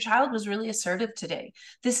them your child was really assertive today.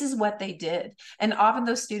 This is what they did. And often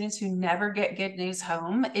those students who never get good news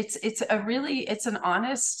home, it's an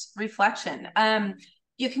honest reflection.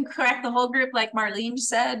 You can correct the whole group, like Marlene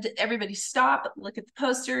said. Everybody stop, look at the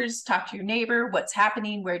posters, talk to your neighbor. What's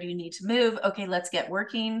happening? Where do you need to move? Okay, let's get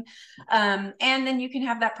working. And then you can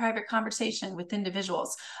have that private conversation with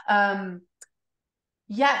individuals.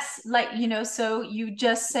 Yes, like, you know, so you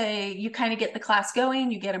just say, you kind of get the class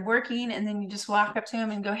going, you get them working, and then you just walk up to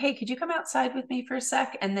them and go, hey, could you come outside with me for a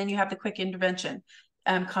sec? And then you have the quick intervention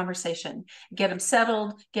conversation, get them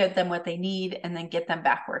settled, get them what they need, and then get them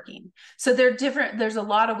back working. So they're different. There's a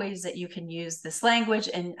lot of ways that you can use this language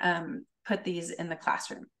and put these in the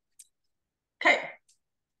classroom. Okay.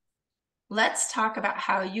 Let's talk about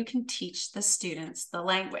how you can teach the students the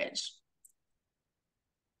language.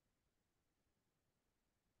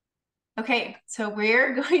 Okay, so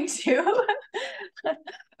we're going to, all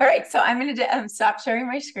right, so I'm going to stop sharing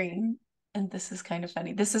my screen. And this is kind of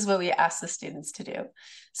funny. This is what we ask the students to do.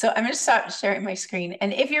 So I'm going to stop sharing my screen.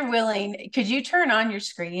 And if you're willing, could you turn on your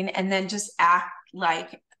screen and then just act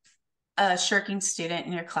like a shirking student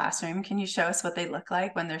in your classroom? Can you show us what they look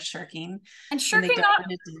like when they're shirking? And shirking, and they don't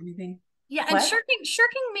want to do anything? Yeah, and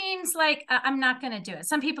shirking means like, I'm not going to do it.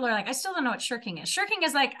 Some people are like, I still don't know what shirking is. Shirking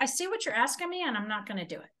is like, I see what you're asking me and I'm not going to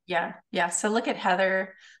do it. Yeah, yeah. So look at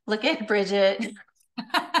Heather, look at Bridget.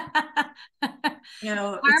 You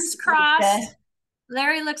know, arms crossed.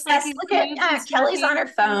 Larry looks like he's look at Kelly's on her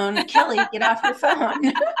phone. Kelly, get off your phone.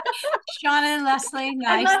 Shauna and Leslie,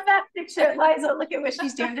 nice. I love that picture. Liza, look at what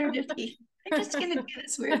she's doing to her teeth. I'm just gonna do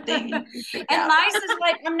this weird thing. And Liza's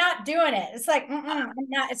like, I'm not doing it. It's like, I'm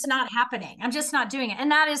not, it's not happening. I'm just not doing it.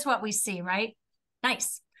 And that is what we see, right?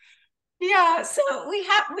 Nice. Yeah, so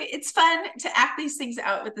it's fun to act these things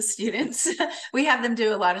out with the students. We have them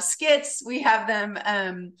do a lot of skits. We have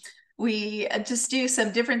them, we just do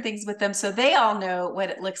some different things with them so they all know what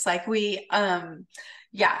it looks like.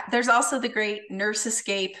 Yeah, there's also the great nurse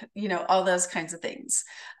escape, you know, all those kinds of things.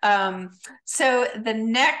 So the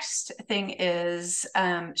next thing is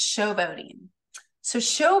showboating. So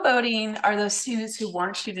showboating are those students who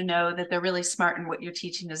want you to know that they're really smart and what you're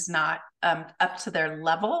teaching is not up to their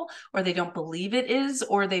level, or they don't believe it is,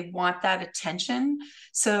 or they want that attention.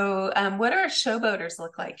 So what do our showboaters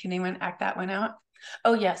look like? Can anyone act that one out?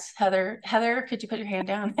 Oh, yes, Heather. Heather, could you put your hand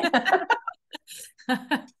down?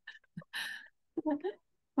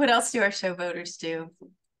 What else do our showboaters do?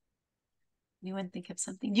 Anyone think of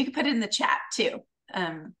something? You can put it in the chat too.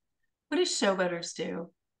 What do showboaters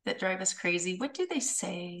do that drive us crazy? What do they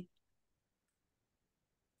say?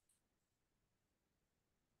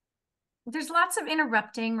 There's lots of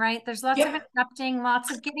interrupting, right? There's lots of interrupting, lots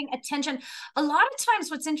of getting attention. A lot of times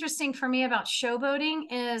what's interesting for me about showboating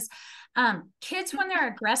is kids, when they're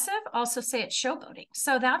aggressive, also say it's showboating.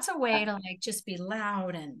 So that's a way to like just be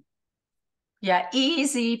loud and. Yeah,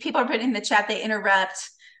 easy. People are putting in the chat, they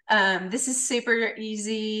interrupt. This is super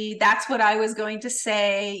easy. That's what I was going to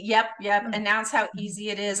say. Yep. Announce how easy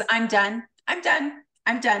it is. I'm done.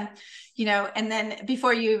 You know, and then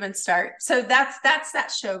before you even start. So that's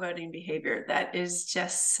that showboating behavior that is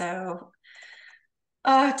just so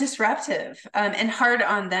disruptive and hard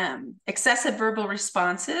on them. Excessive verbal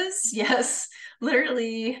responses. Yes,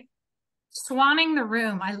 literally. Swanning the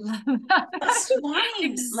room. I love that.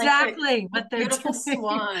 Swanning. Exactly like what they're beautiful doing.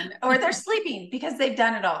 Swan. Or they're sleeping because they've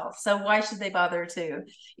done it all. So why should they bother to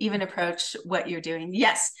even approach what you're doing?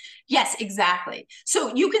 Yes, exactly.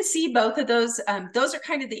 So you can see both of those. Those are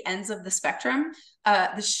kind of the ends of the spectrum.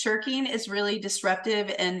 The shirking is really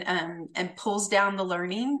disruptive and pulls down the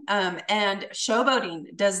learning. And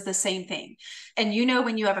showboating does the same thing. And you know,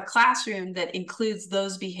 when you have a classroom that includes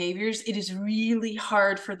those behaviors, it is really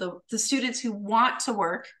hard for the students who want to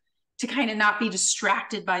work to kind of not be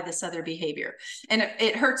distracted by this other behavior. And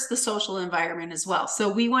it hurts the social environment as well. So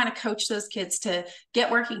we want to coach those kids to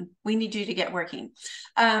get working. We need you to get working.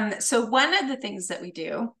 So one of the things that we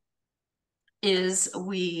do is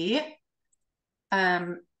we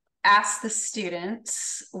ask the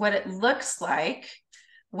students what it looks like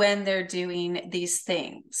when they're doing these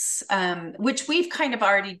things, which we've kind of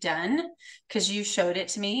already done because you showed it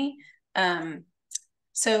to me.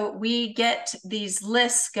 So we get these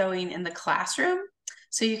lists going in the classroom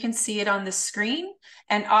so you can see it on the screen.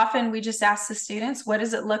 And often we just ask the students, what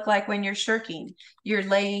does it look like when you're shirking? You're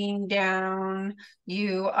laying down,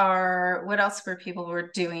 you are, what else were people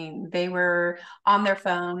were doing? They were on their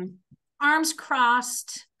phone. Arms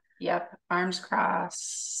crossed. Yep. Arms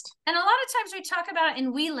crossed. And a lot of times we talk about it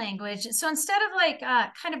in we language. So instead of like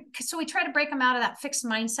so we try to break them out of that fixed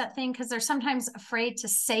mindset thing because they're sometimes afraid to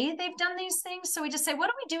say they've done these things. So we just say,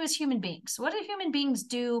 what do we do as human beings? What do human beings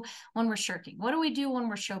do when we're shirking? What do we do when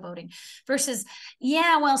we're showboating? Versus,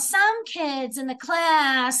 yeah, well, some kids in the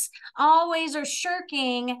class always are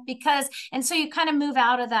shirking because, and so you kind of move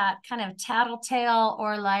out of that kind of tattletale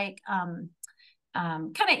or like,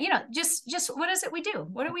 kind of, you know, just what is it we do?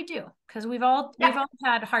 What do we do? Because we've all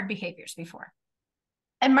had hard behaviors before.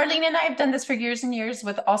 And Marlene and I have done this for years and years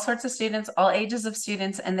with all sorts of students, all ages of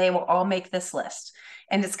students, and they will all make this list.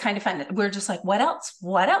 And it's kind of fun. We're just like, what else?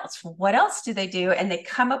 What else? What else do they do? And they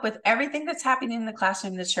come up with everything that's happening in the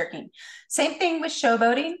classroom that's shirking. Same thing with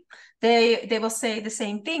showboating. They will say the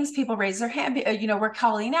same things. People raise their hand. You know, we're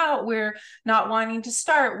calling out. We're not wanting to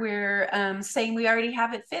start. We're saying we already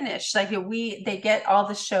have it finished. Like they get all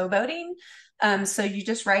the showboating. So you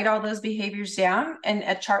just write all those behaviors down and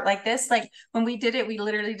a chart like this. Like when we did it, we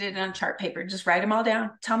literally did it on chart paper. Just write them all down.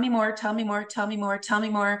 Tell me more, tell me more, tell me more, tell me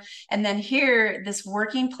more. And then here, this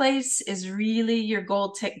working place is really your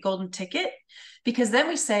golden ticket, because then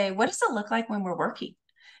we say, what does it look like when we're working?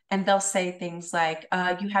 And they'll say things like,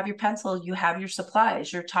 you have your pencil, you have your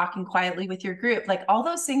supplies, you're talking quietly with your group, like all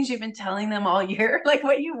those things you've been telling them all year, like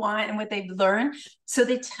what you want and what they've learned. So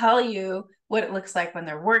they tell you what it looks like when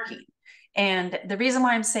they're working. And the reason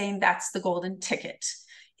why I'm saying that's the golden ticket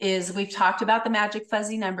is we've talked about the magic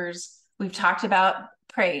fuzzy numbers. We've talked about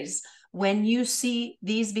praise. When you see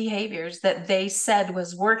these behaviors that they said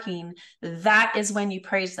was working, that is when you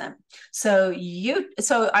praise them. So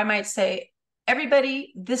I might say,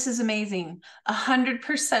 everybody, this is amazing.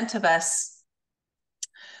 100% of us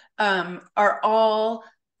are all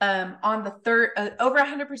on the third, over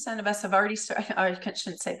 100% of us have already started, I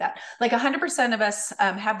shouldn't say that, like 100% of us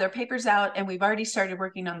have their papers out and we've already started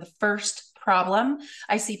working on the first problem.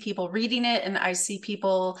 I see people reading it and I see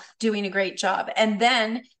people doing a great job. And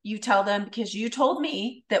then you tell them, because you told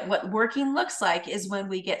me that what working looks like is when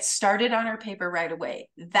we get started on our paper right away.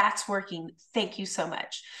 That's working. Thank you so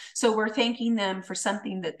much. So we're thanking them for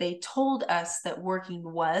something that they told us that working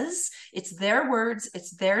was. It's their words,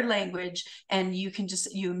 it's their language, and you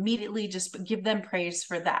immediately just give them praise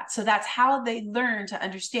for that. So that's how they learn to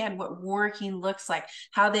understand what working looks like,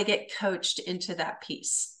 how they get coached into that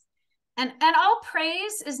piece. And all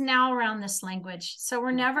praise is now around this language. So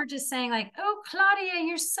we're never just saying like, oh, Claudia,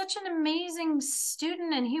 you're such an amazing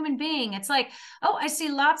student and human being. It's like, oh, I see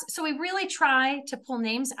lots. So we really try to pull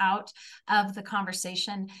names out of the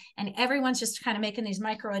conversation, and everyone's just kind of making these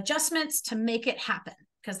micro adjustments to make it happen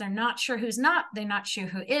because they're not sure who's not, they're not sure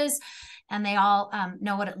who is, and they all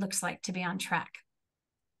know what it looks like to be on track.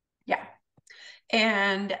 Yeah.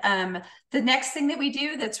 And the next thing that we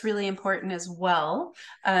do that's really important as well,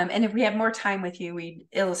 and if we have more time with you, we'd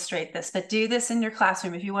illustrate this, but do this in your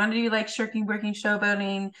classroom. If you want to do like shirking, working,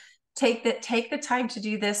 showboating, take the time to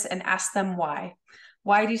do this and ask them why.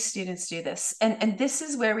 Why do students do this? And this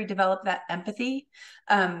is where we develop that empathy,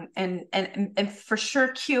 and for sure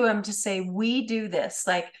cue them to say, we do this.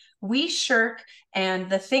 Like, we shirk, and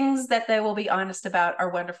the things that they will be honest about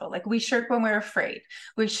are wonderful. Like, we shirk when we're afraid.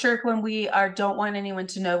 We shirk when we don't want anyone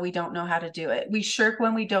to know we don't know how to do it. We shirk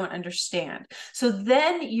when we don't understand. So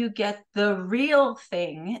then you get the real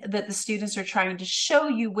thing that the students are trying to show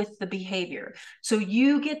you with the behavior. So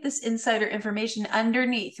you get this insider information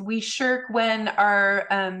underneath. We shirk when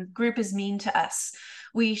our group is mean to us.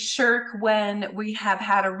 We shirk when we have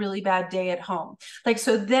had a really bad day at home. Like,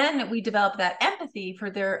 so then we develop that empathy for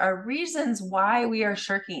there are reasons why we are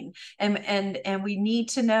shirking. And we need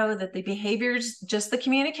to know that the behaviors, just the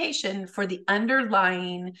communication for the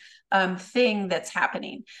underlying thing that's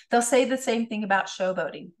happening. They'll say the same thing about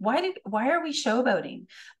showboating. Why are we showboating?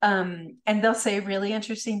 And they'll say really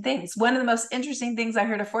interesting things. One of the most interesting things I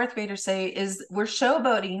heard a fourth grader say is, we're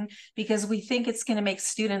showboating because we think it's going to make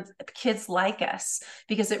kids like us,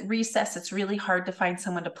 because at recess, it's really hard to find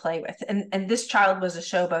someone to play with. And this child was a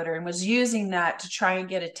showboater and was using that to try and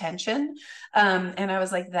get attention. And I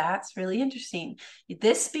was like, that's really interesting.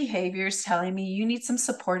 This behavior is telling me you need some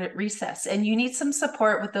support at recess, and you need some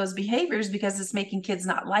support with those behaviors because it's making kids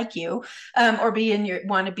not like you, or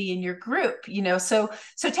want to be in your group, you know? So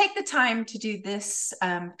take the time to do this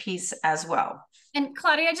piece as well. And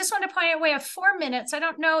Claudia, I just want to point out, we have 4 minutes. I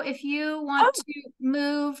don't know if you want to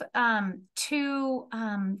move to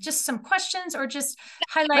just some questions or just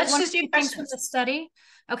highlight one or two things from the study.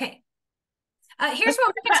 Okay. Here's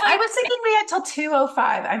what we can tell you. I was thinking we had till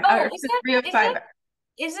 2:05.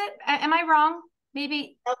 Is it? Am I wrong?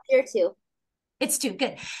 Maybe. Up here too. It's two.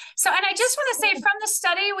 Good. So, and I just want to say from the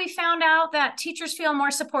study, we found out that teachers feel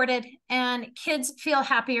more supported and kids feel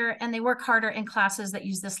happier and they work harder in classes that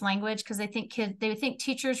use this language because they think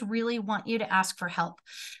teachers really want you to ask for help.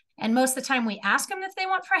 And most of the time we ask them if they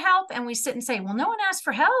want for help and we sit and say, well, no one asked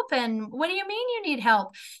for help. And what do you mean you need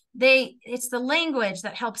help? It's the language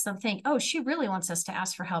that helps them think, oh, she really wants us to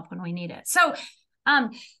ask for help when we need it.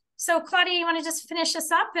 So Claudia, you want to just finish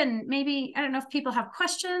this up and maybe, I don't know if people have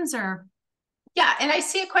questions or. Yeah, and I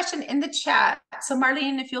see a question in the chat. So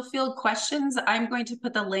Marlene, if you'll field questions, I'm going to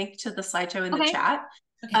put the link to the slideshow in the chat.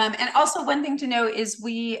 Okay. And also one thing to know is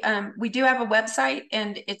we do have a website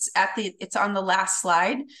and it's on the last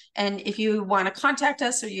slide. And if you want to contact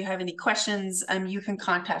us or you have any questions, you can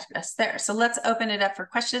contact us there. So let's open it up for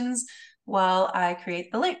questions while I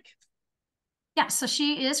create the link. Yeah, so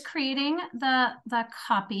she is creating the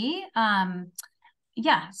copy.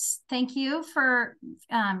 Yes, thank you for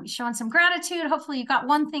showing some gratitude. Hopefully you got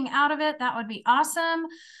one thing out of it. That would be awesome.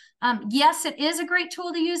 Yes, it is a great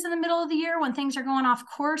tool to use in the middle of the year when things are going off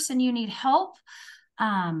course and you need help.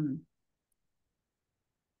 Yeah,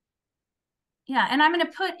 and I'm going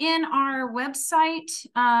to put in our website.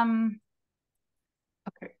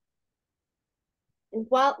 Okay. And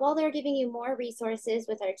while they're giving you more resources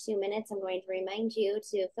with our 2 minutes, I'm going to remind you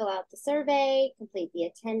to fill out the survey, complete the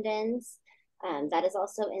attendance. That is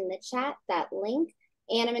also in the chat, that link.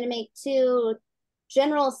 And I'm going to make 2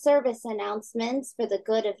 general service announcements for the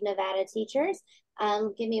good of Nevada teachers.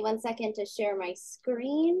 Give me 1 second to share my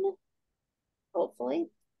screen, hopefully.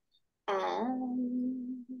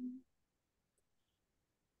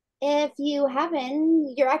 If you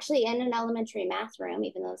haven't, you're actually in an elementary math room,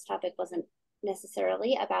 even though this topic wasn't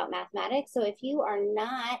necessarily about mathematics. So if you are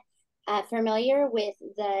not familiar with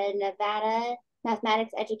the Nevada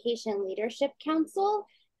Mathematics Education Leadership Council,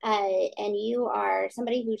 and you are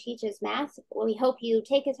somebody who teaches math, we hope you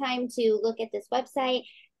take a time to look at this website.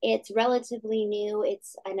 It's relatively new.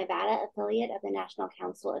 It's a Nevada affiliate of the National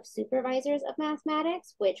Council of Supervisors of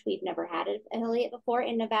Mathematics, which we've never had an affiliate before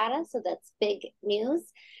in Nevada, so that's big news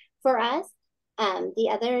for us. The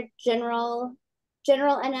other general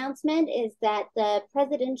announcement is that the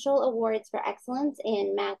Presidential Awards for Excellence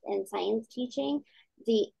in Math and Science Teaching,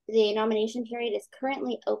 the nomination period is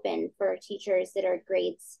currently open for teachers that are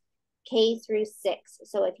grades K through 6.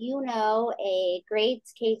 So if you know a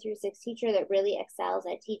grades K through 6 teacher that really excels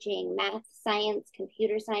at teaching math, science,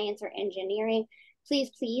 computer science, or engineering, please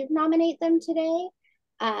nominate them today.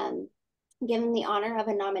 Give them the honor of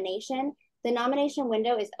a nomination. The nomination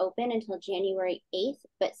window is open until January 8th,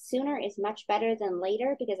 but sooner is much better than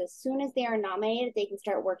later because as soon as they are nominated, they can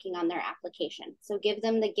start working on their application. So give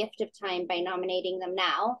them the gift of time by nominating them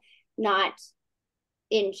now, not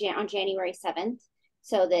on January 7th,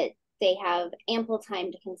 so that they have ample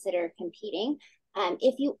time to consider competing.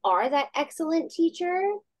 If you are that excellent teacher,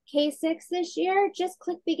 K6 this year, just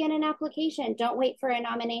click begin an application. Don't wait for a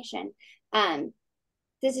nomination.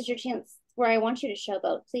 This is your chance where I want you to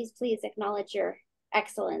showboat. Please acknowledge your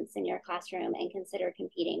excellence in your classroom and consider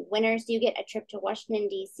competing. Winners do get a trip to Washington,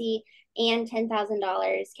 D.C. and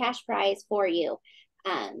 $10,000 cash prize for you.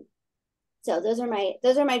 So those are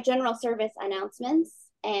my general service announcements.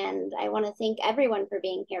 And I want to thank everyone for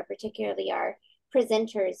being here, particularly our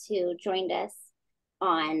presenters who joined us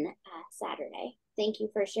on Saturday. Thank you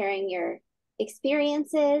for sharing your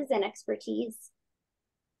experiences and expertise.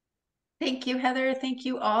 Thank you, Heather. Thank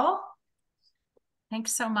you all.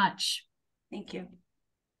 Thanks so much. Thank you.